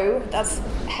know, that's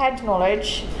head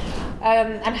knowledge,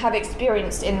 and have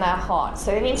experience in their heart.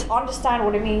 So they need to understand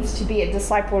what it means to be a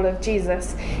disciple of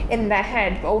Jesus in their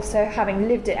head, but also having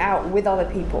lived it out with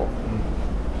other people.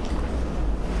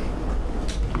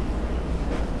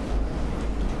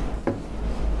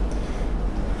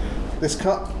 This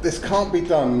can't be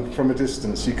done from a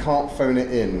distance. You can't phone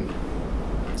it in.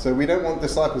 So we don't want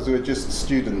disciples who are just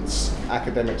students,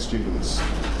 academic students.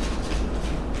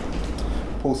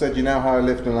 Paul said, you know how I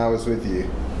lived when I was with you.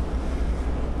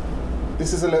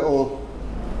 This is a little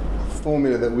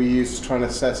formula that we use to try and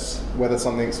assess whether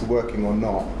something's working or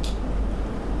not.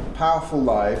 Powerful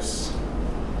lives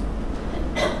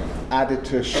added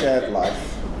to a shared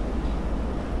life,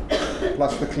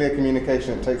 plus the clear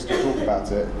communication it takes to talk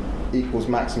about it, equals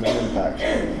maximum impact.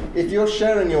 If you're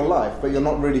sharing your life but you're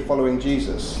not really following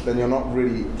Jesus, then you're not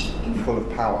really full of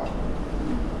power.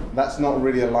 That's not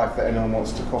really a life that anyone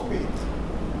wants to copy.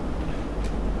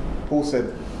 Paul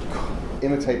said,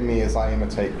 imitate me as I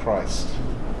imitate Christ.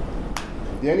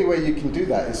 The only way you can do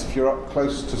that is if you're up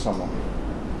close to someone.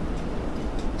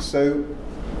 So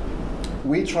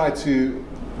we try to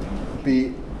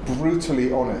be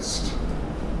brutally honest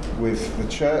with the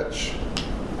church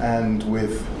and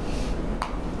with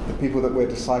the people that we're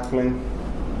discipling.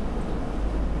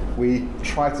 We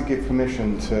try to give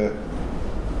permission to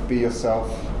be yourself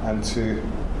and to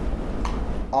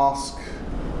ask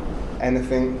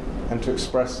anything and to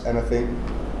express anything.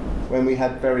 When we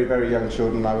had very, very young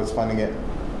children, I was finding it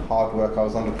hard work. I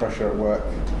was under pressure at work,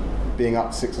 being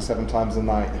up 6 or 7 times a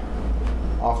night.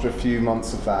 After a few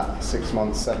months of that, 6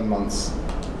 months, 7 months,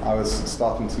 I was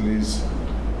starting to lose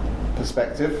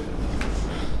perspective.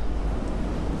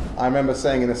 I remember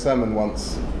saying in a sermon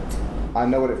once, I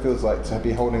know what it feels like to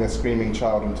be holding a screaming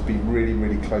child and to be really,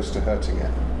 really close to hurting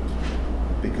it,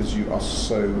 because you are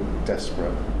so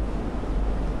desperate.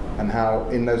 And how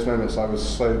in those moments I was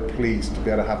so pleased to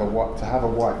be able to have a wife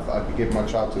that I could give my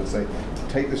child to and say,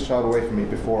 take this child away from me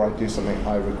before I do something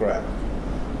I regret.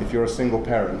 If you're a single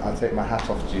parent, I take my hat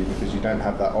off to you because you don't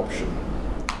have that option.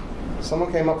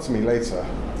 Someone came up to me later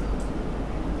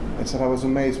and said, I was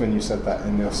amazed when you said that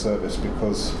in your service,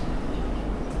 because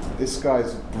this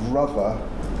guy's brother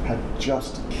had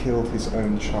just killed his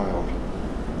own child,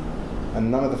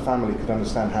 and none of the family could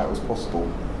understand how it was possible.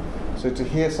 So to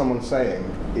hear someone saying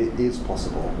it is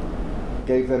possible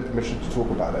gave them permission to talk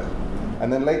about it.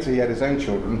 And then later he had his own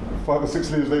children. 5 or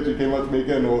 6 years later he came up to me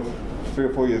again, or 3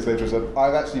 or 4 years later, and said,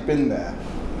 I've actually been there.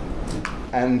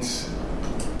 And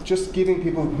just giving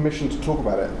people permission to talk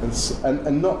about it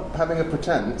and not having a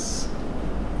pretense,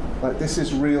 like this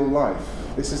is real life.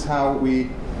 This is how we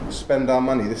spend our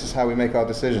money. This is how we make our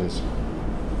decisions.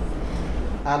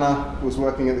 Anna was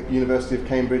working at the University of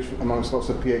Cambridge amongst lots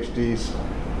of PhDs,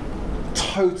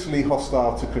 totally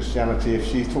hostile to Christianity. If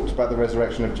she talked about the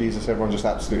resurrection of Jesus, everyone just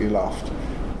absolutely laughed.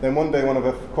 Then one day one of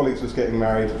her colleagues was getting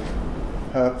married.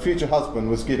 Her future husband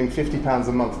was giving £50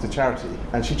 a month to charity,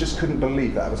 and she just couldn't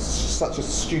believe that. It was such a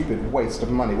stupid waste of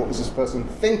money. What was this person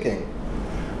thinking?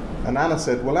 And Anna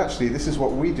said, well, actually, this is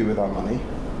what we do with our money.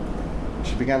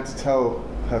 She began to tell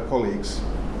her colleagues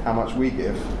how much we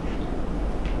give,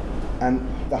 and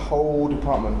the whole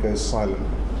department goes silent.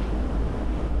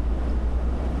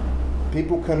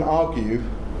 People can argue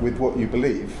with what you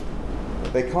believe.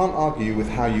 They can't argue with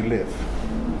how you live.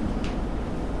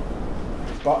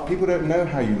 But people don't know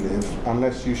how you live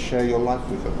unless you share your life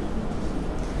with them.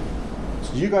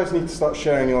 So you guys need to start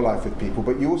sharing your life with people,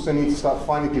 but you also need to start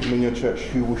finding people in your church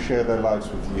who will share their lives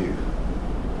with you.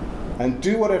 And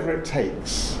do whatever it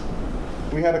takes.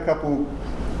 We had a couple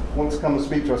want to come and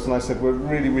speak to us, and I said, we're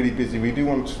really, really busy. We do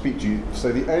want to speak to you.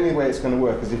 So the only way it's going to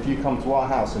work is if you come to our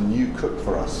house and you cook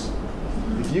for us.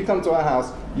 If you come to our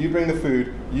house, you bring the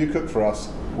food, you cook for us,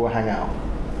 we'll hang out.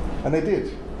 And they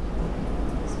did.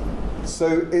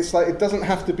 So it's like, it doesn't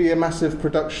have to be a massive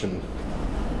production.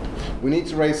 We need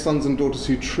to raise sons and daughters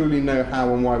who truly know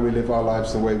how and why we live our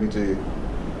lives the way we do.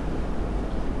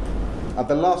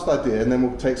 The last idea, and then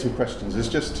we'll take some questions, is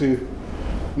just to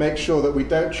make sure that we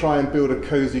don't try and build a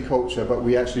cozy culture, but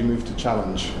we actually move to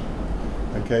challenge.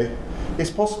 Okay?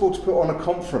 It's possible to put on a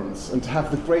conference and to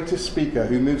have the greatest speaker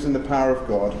who moves in the power of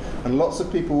God, and lots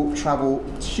of people travel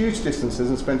huge distances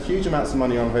and spend huge amounts of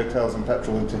money on hotels and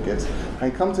petrol and tickets,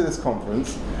 and come to this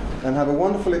conference and have a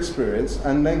wonderful experience,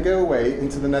 and then go away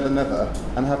into the never never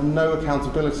and have no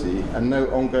accountability and no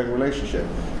ongoing relationship.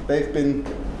 They've been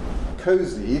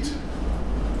cozied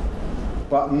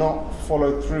but not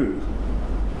followed through.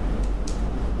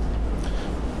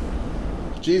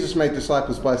 Jesus made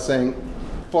disciples by saying,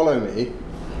 follow me,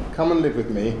 come and live with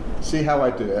me, see how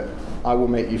I do it, I will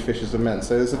make you fishers of men.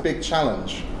 So there's a big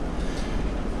challenge.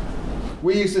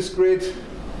 We use this grid.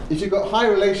 If you've got high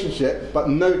relationship but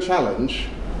no challenge,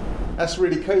 that's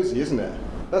really cozy, isn't it?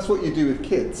 That's what you do with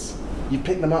kids. You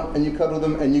pick them up and you cuddle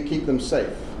them and you keep them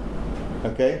safe.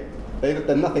 Okay?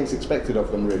 Then nothing's expected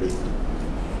of them, really.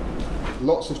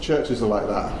 Lots of churches are like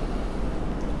that.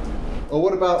 Or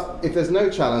what about if there's no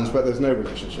challenge but there's no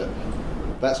relationship?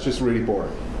 That's just really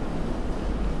boring.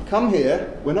 Come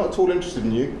here, we're not at all interested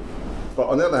in you, but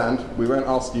on the other hand, we won't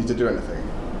ask you to do anything.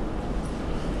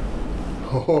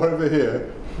 Or over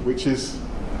here, which is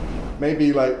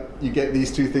maybe like you get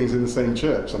these two things in the same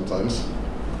church sometimes.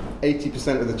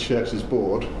 80% of the church is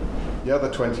bored, the other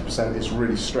 20% is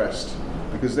really stressed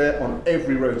because they're on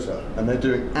every rota and they're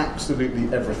doing absolutely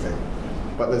everything,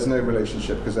 but there's no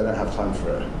relationship because they don't have time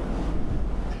for it.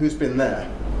 Who's been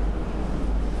there?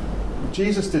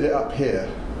 Jesus did it up here.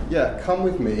 Yeah, come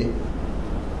with me.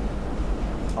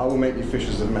 I will make you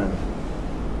fishers of men.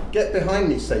 Get behind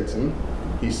me, Satan,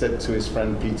 he said to his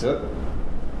friend Peter.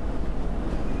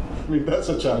 I mean, that's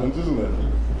a challenge, isn't it?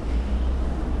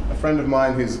 A friend of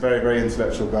mine who's a very, very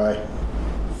intellectual guy,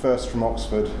 first from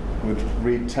Oxford, would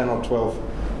read 10 or 12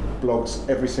 blogs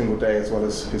every single day as well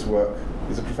as his work.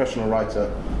 He's a professional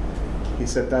writer. He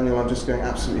said, Daniel, I'm just going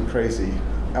absolutely crazy.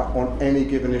 On any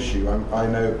given issue, I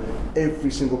know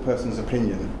every single person's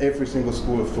opinion, every single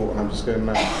school of thought, and I'm just going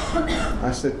mad.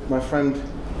 I said, my friend,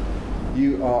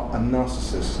 you are a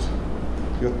narcissist.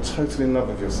 You're totally in love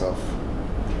with yourself.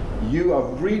 You are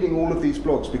reading all of these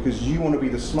blogs because you want to be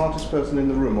the smartest person in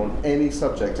the room on any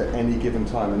subject at any given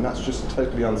time, and that's just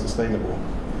totally unsustainable.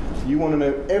 You want to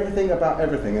know everything about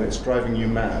everything, and it's driving you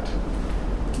mad.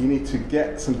 You need to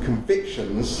get some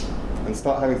convictions and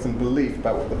start having some belief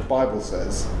about what the Bible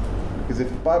says. Because if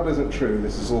the Bible isn't true,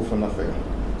 this is all for nothing.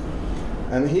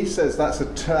 And he says that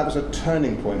was a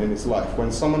turning point in his life,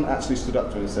 when someone actually stood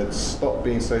up to him and said, stop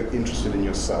being so interested in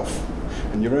yourself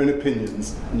and your own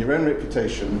opinions and your own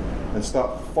reputation and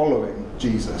start following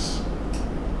Jesus.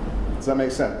 Does that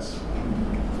make sense?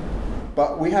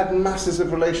 But we had masses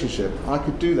of relationship. I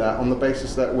could do that on the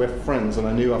basis that we're friends and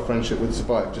I knew our friendship would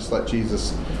survive, just like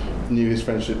Jesus knew his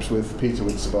friendships with Peter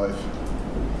would survive.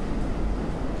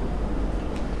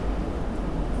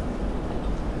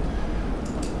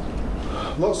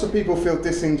 Lots of people feel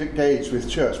disengaged with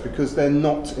church because they're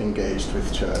not engaged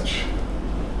with church.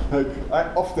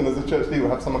 I often, as a church leader,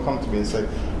 have someone come to me and say,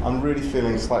 I'm really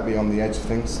feeling slightly on the edge of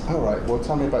things. All right, well,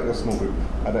 tell me about your small group.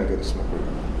 I don't go to small group.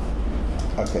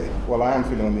 Okay, well, I am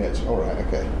feeling on the edge. All right,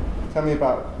 okay. Tell me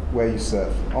about where you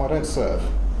serve. Oh, I don't serve.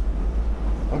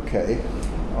 Okay.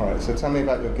 All right, so tell me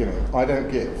about your giving. I don't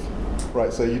give.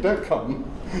 Right, so you don't come,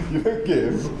 you don't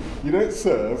give, you don't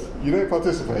serve, you don't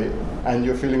participate, and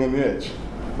you're feeling on the edge.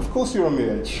 Of course you're on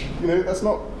the edge. You know,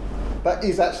 that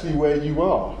is actually where you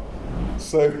are.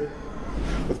 So,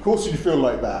 of course you feel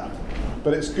like that.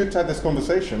 But it's good to have this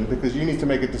conversation because you need to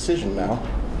make a decision now.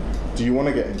 Do you want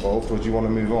to get involved or do you want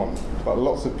to move on? But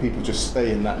lots of people just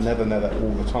stay in that never, never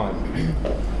all the time.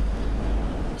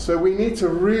 So we need to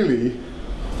really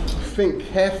think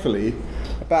carefully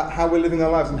about how we're living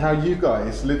our lives and how you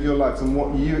guys live your lives and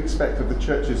what you expect of the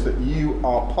churches that you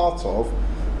are part of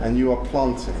and you are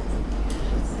planting.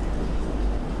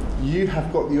 You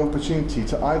have got the opportunity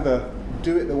to either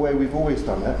do it the way we've always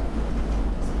done it,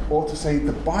 or to say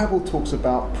the Bible talks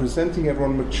about presenting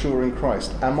everyone mature in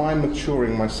Christ. Am I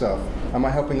maturing myself? Am I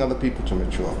helping other people to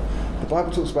mature? The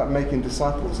Bible talks about making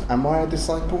disciples. Am I a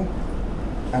disciple?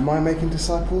 Am I making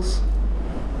disciples?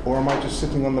 Or am I just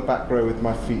sitting on the back row with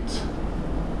my feet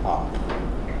up?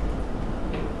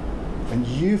 And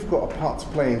you've got a part to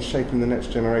play in shaping the next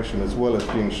generation as well as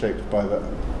being shaped by the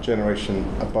generation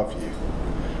above you.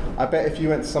 I bet if you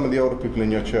went to some of the older people in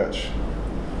your church,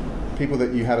 people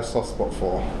that you had a soft spot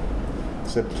for,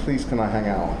 said, please can I hang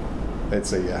out? They'd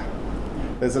say yeah.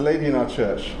 There's a lady in our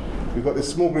church, we've got this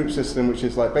small group system which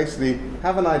is like basically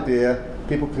have an idea,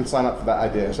 people can sign up for that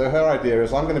idea. So her idea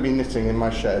is I'm going to be knitting in my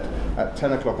shed at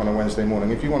 10 o'clock on a Wednesday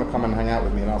morning. If you want to come and hang out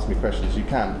with me and ask me questions, you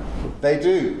can. They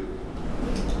do.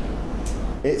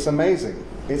 It's amazing.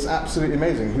 It's absolutely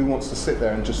amazing. Who wants to sit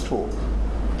there and just talk?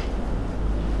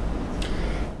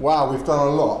 Wow, we've done a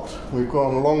lot. We've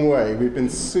gone a long way. We've been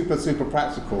super, super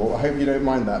practical. I hope you don't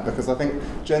mind that, because I think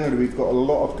generally we've got a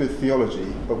lot of good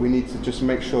theology, but we need to just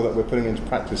make sure that we're putting it into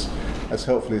practice as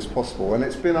helpfully as possible. And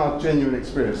it's been our genuine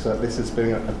experience that this has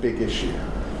been a big issue.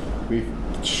 We've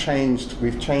changed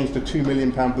a £2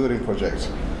 million building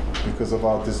project because of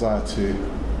our desire to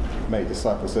make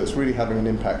disciples. So it's really having an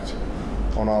impact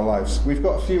on our lives. We've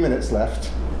got a few minutes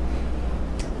left.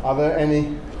 Are there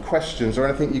any questions or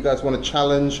anything you guys want to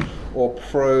challenge or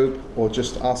probe or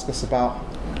just ask us about?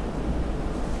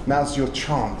 Now's your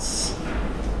chance.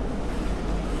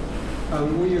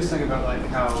 What you were saying about like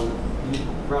how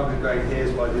rather than going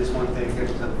here's why this one thing,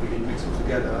 here's another thing, you mix all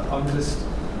together. I'm just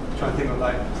trying to think of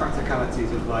like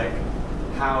practicalities of like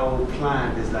how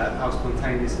planned is that, how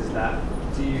spontaneous is that?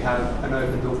 Do you have an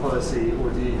open door policy, or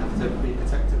do you have to be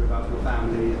protective about your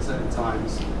family at certain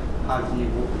times? How do you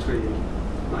walk between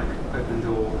like open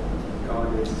door,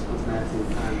 guarded, spontaneity,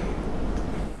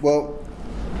 and... Well,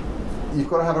 you've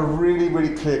got to have a really,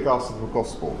 really clear grasp of the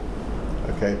gospel.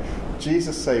 Okay,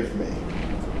 Jesus saved me.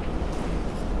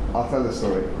 I'll tell the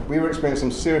story. We were experiencing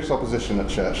some serious opposition at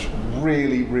church,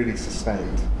 really, really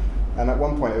sustained. And at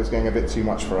one point it was getting a bit too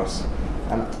much for us.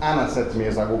 And Anna said to me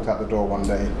as I walked out the door one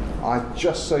day,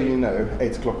 just so you know,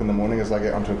 8 o'clock in the morning as I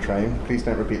get onto a train, please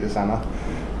don't repeat this, Anna.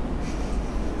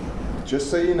 Just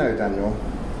so you know, Daniel,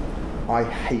 I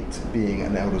hate being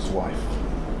an elder's wife.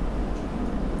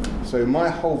 So my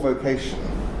whole vocation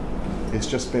has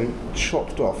just been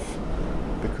chopped off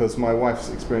because my wife's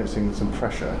experiencing some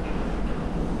pressure.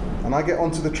 And I get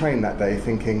onto the train that day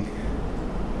thinking,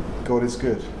 God is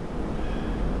good.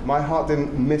 My heart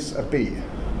didn't miss a beat,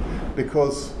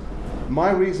 because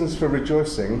my reasons for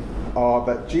rejoicing are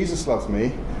that Jesus loves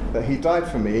me, that he died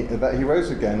for me, that he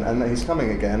rose again, and that he's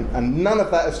coming again, and none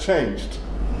of that has changed.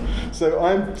 So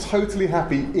I'm totally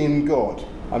happy in God.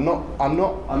 I'm not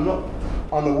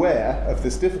unaware of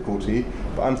this difficulty,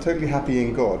 but I'm totally happy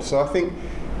in God. So I think,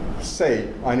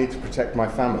 say I need to protect my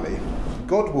family,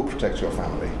 God will protect your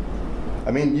family.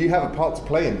 I mean, you have a part to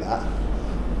play in that,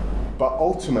 but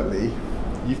ultimately,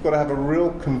 you've got to have a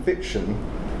real conviction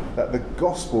that the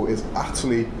gospel is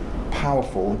utterly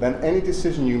powerful. Then any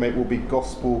decision you make will be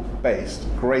gospel-based,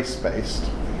 grace-based.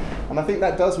 And I think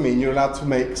that does mean you're allowed to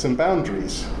make some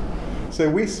boundaries. So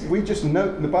we just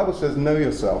know, the Bible says, know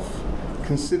yourself.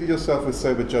 Consider yourself with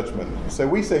sober judgment. So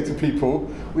we say to people,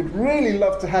 we'd really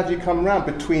love to have you come round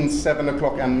between 7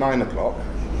 o'clock and 9 o'clock,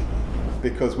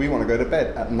 because we want to go to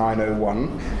bed at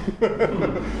 9:01.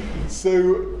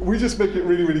 So we just make it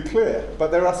really, really clear.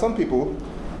 But there are some people,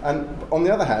 and on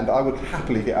the other hand, I would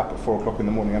happily get up at 4 o'clock in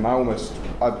the morning, and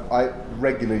I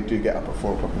regularly do get up at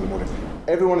 4 o'clock in the morning.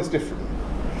 Everyone is different.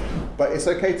 But it's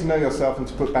okay to know yourself and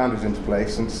to put boundaries into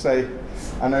place and to say,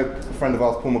 I know a friend of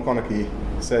ours, Paul McConaughey,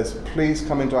 says, please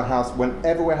come into our house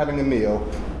whenever we're having a meal,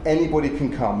 anybody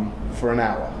can come for an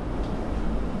hour.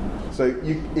 So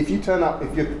if you turn up,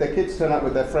 if their kids turn up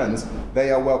with their friends, they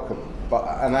are welcome. But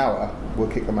an hour, we'll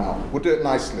kick them out. We'll do it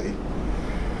nicely.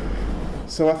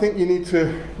 So I think you need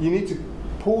to,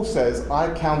 Paul says,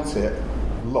 I count it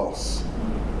loss.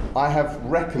 I have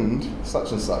reckoned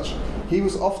such and such. He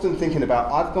was often thinking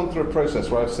about, I've gone through a process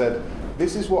where I've said,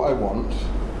 this is what I want.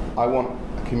 I want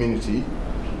a community,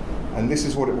 and this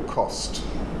is what it will cost.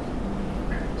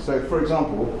 So for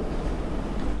example,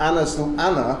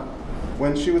 Anna,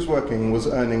 when she was working, was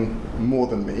earning more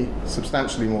than me,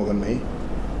 substantially more than me.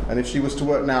 And if she was to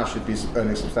work now, she'd be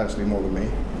earning substantially more than me.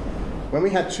 When we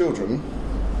had children,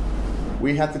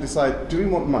 we had to decide, do we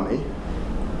want money,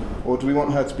 or do we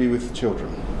want her to be with the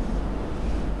children?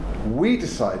 We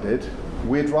decided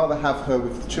we'd rather have her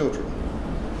with the children.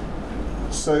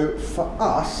 So for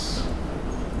us,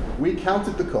 we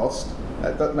counted the cost.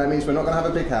 That means we're not going to have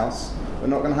a big house, we're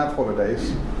not going to have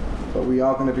holidays, but we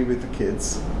are going to be with the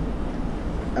kids.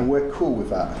 And we're cool with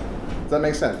that. Does that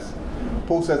make sense?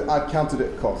 Paul says, I've counted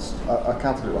it cost. I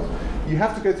counted it loss. You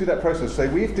have to go through that process. Say,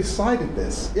 we've decided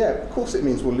this. Yeah, of course it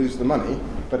means we'll lose the money,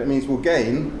 but it means we'll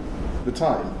gain the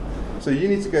time. So you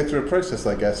need to go through a process,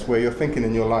 I guess, where you're thinking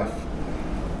in your life,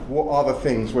 what are the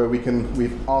things where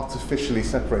we've artificially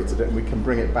separated it and we can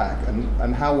bring it back,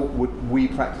 and how would we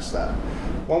practice that?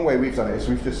 One way we've done it is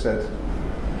we've just said,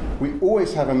 we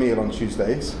always have a meal on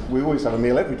Tuesdays, we always have a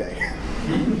meal every day,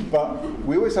 but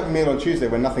we always have a meal on Tuesday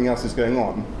when nothing else is going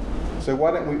on. So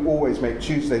why don't we always make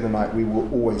Tuesday the night we will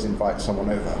always invite someone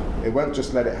over? It won't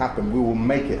just let it happen, we will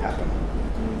make it happen.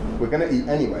 We're going to eat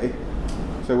anyway,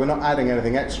 so we're not adding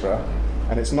anything extra,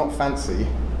 and it's not fancy,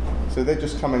 so they're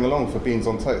just coming along for beans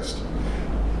on toast.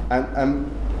 And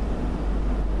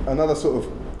another sort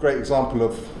of great example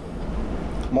of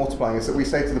multiplying is that we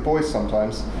say to the boys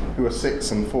sometimes, who are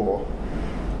 6 and 4,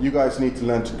 you guys need to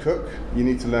learn to cook, you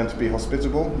need to learn to be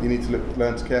hospitable, you need to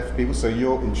learn to care for people, so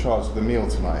you're in charge of the meal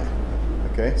tonight.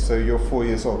 Okay, so you're 4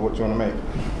 years old, what do you want to make?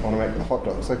 I want to make hot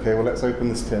dogs. Okay, well let's open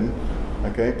this tin,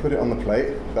 okay, put it on the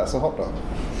plate, that's a hot dog.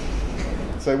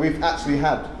 So we've actually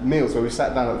had meals where we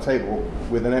sat down at the table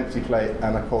with an empty plate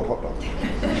and a cold hot dog.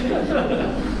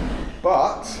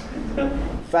 But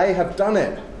they have done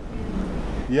it.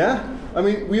 Yeah? I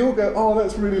mean, we all go, oh,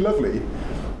 that's really lovely.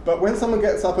 But when someone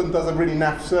gets up and does a really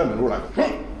naff sermon, we're like,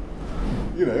 hey!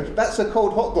 You know, that's a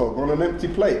cold hot dog on an empty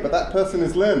plate, but that person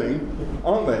is learning,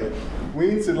 aren't they? We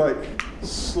need to like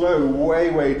slow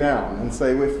way down and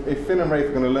say, if Finn and Rafe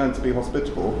are going to learn to be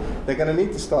hospitable, they're going to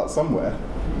need to start somewhere.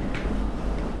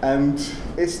 And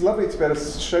it's lovely to be able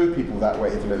to show people that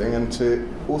way of living and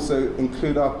to also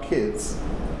include our kids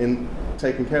in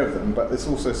taking care of them, but it's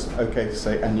also okay to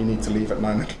say, and you need to leave at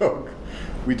 9 o'clock.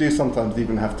 We do sometimes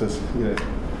even have to, you know.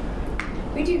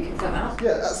 We do kick them out.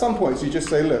 Yeah, at some points you just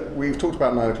say, look, we've talked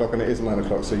about 9 o'clock and it is 9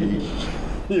 o'clock, so you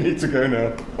need to go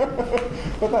now.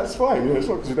 But that's fine, you know, it's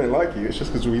not because we don't like you, it's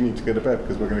just because we need to go to bed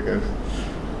because we're going to go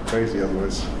crazy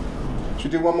otherwise.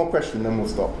 Should we do one more question, then we'll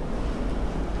stop?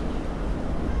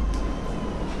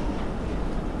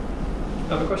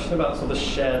 I have a question about sort of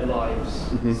shared lives.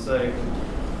 Mm-hmm. So,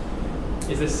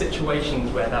 is there situations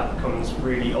where that becomes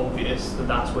really obvious that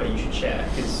that's where you should share?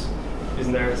 Because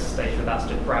isn't there a stage where that's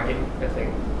just bragging? I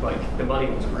think like the money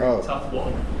one's a really tough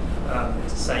one to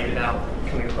say without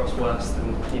coming across worse than,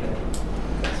 you know,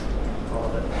 that's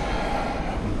part of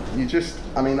it. You just,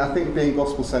 I mean, I think being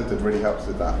gospel-centered really helps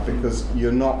with that because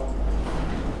you're not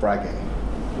bragging.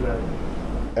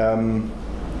 No.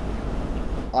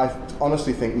 I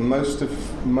honestly think most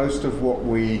of what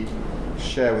we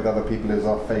share with other people is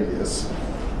our failures,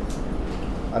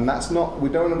 and that's not. We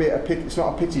don't want to be a pity. It's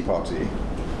not a pity party,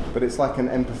 but it's like an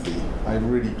empathy. I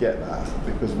really get that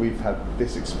because we've had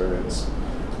this experience,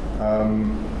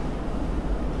 and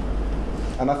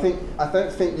I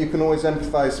don't think you can always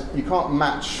empathise. You can't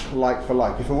match like for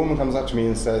like. If a woman comes up to me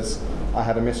and says, "I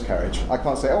had a miscarriage," I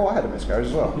can't say, "Oh, I had a miscarriage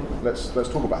as well." Let's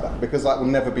talk about that because that will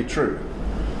never be true.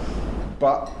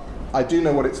 But I do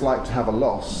know what it's like to have a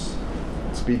loss,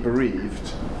 to be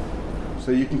bereaved.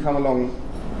 So you can come along.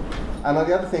 And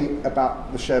the other thing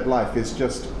about the shared life is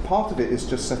just, part of it is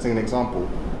just setting an example.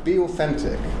 Be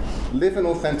authentic. Live an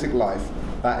authentic life.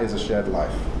 That is a shared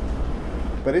life.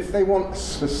 But if they want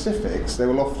specifics, they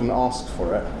will often ask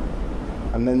for it.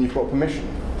 And then you've got permission.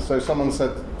 So someone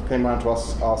came around to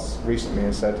us recently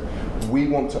and said, we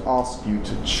want to ask you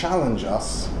to challenge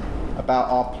us about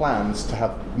our plans to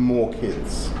have more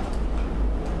kids.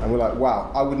 And we're like,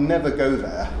 wow, I would never go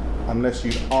there unless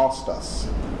you'd asked us.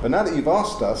 But now that you've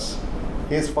asked us,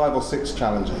 here's 5 or 6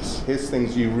 challenges. Here's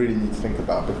things you really need to think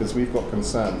about because we've got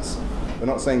concerns. We're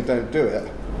not saying don't do it,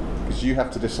 because you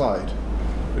have to decide.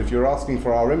 But if you're asking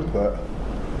for our input,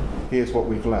 here's what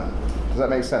we've learned. Does that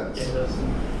make sense? Yeah, it does.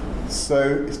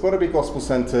 So it's got to be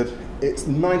gospel-centered. It's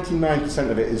 99%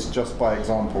 of it is just by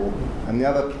example, and the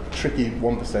other tricky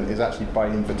 1% is actually by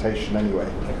invitation anyway.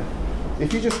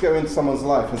 If you just go into someone's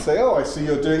life and say, oh, I see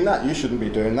you're doing that, you shouldn't be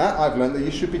doing that, I've learned that you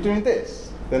should be doing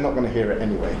this, they're not going to hear it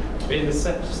anyway. But in the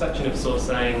section of sort of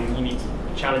saying you need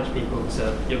to challenge people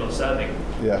to you're not serving,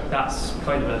 that's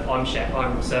kind of I'm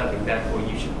serving, therefore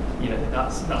you should, you know,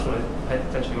 that's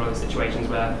potentially one of the situations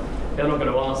where they're not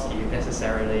going to ask you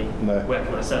necessarily, where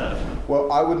can I serve?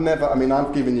 Well, I would never, I mean,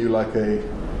 I've given you like a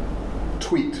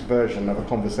tweet version of a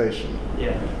conversation.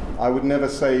 Yeah. I would never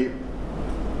say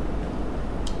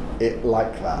it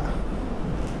like that.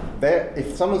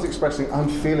 If someone's expressing, I'm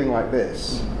feeling like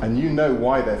this, and you know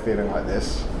why they're feeling like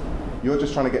this, you're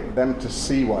just trying to get them to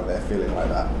see why they're feeling like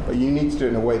that. But you need to do it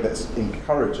in a way that's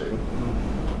encouraging,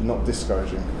 not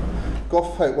discouraging.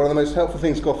 Gough Hope, one of the most helpful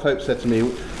things Gough Hope said to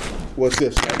me was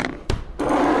this.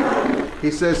 He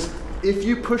says, if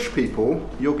you push people,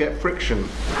 you'll get friction.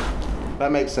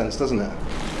 That makes sense, doesn't it?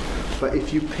 But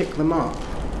if you pick them up,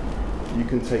 you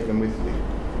can take them with you.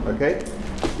 Okay?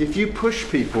 If you push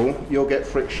people, you'll get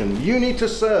friction. You need to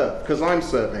serve, because I'm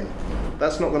serving.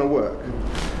 That's not going to work.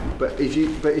 But if you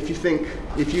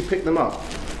pick them up,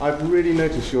 I've really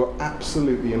noticed you're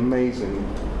absolutely amazing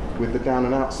with the down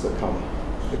and outs that come.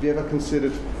 Have you ever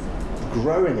considered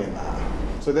growing in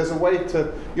that? So there's a way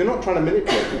to, you're not trying to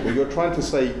manipulate people, you're trying to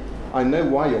say, I know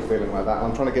why you're feeling like that, and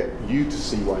I'm trying to get you to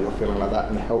see why you're feeling like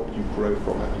that and help you grow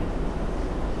from it.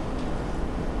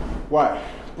 Right,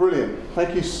 brilliant.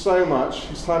 Thank you so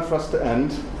much. It's time for us to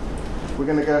end. We're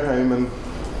going to go home and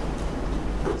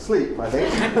sleep, I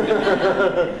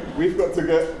think. We've got to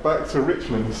get back to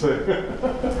Richmond, so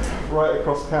right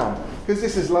across town. Because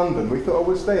this is London, we thought, oh,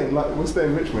 we'll stay in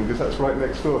Richmond because that's right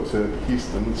next door to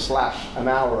Houston / an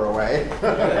hour away.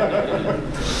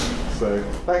 So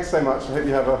thanks so much. I hope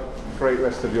you have a great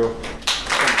rest of your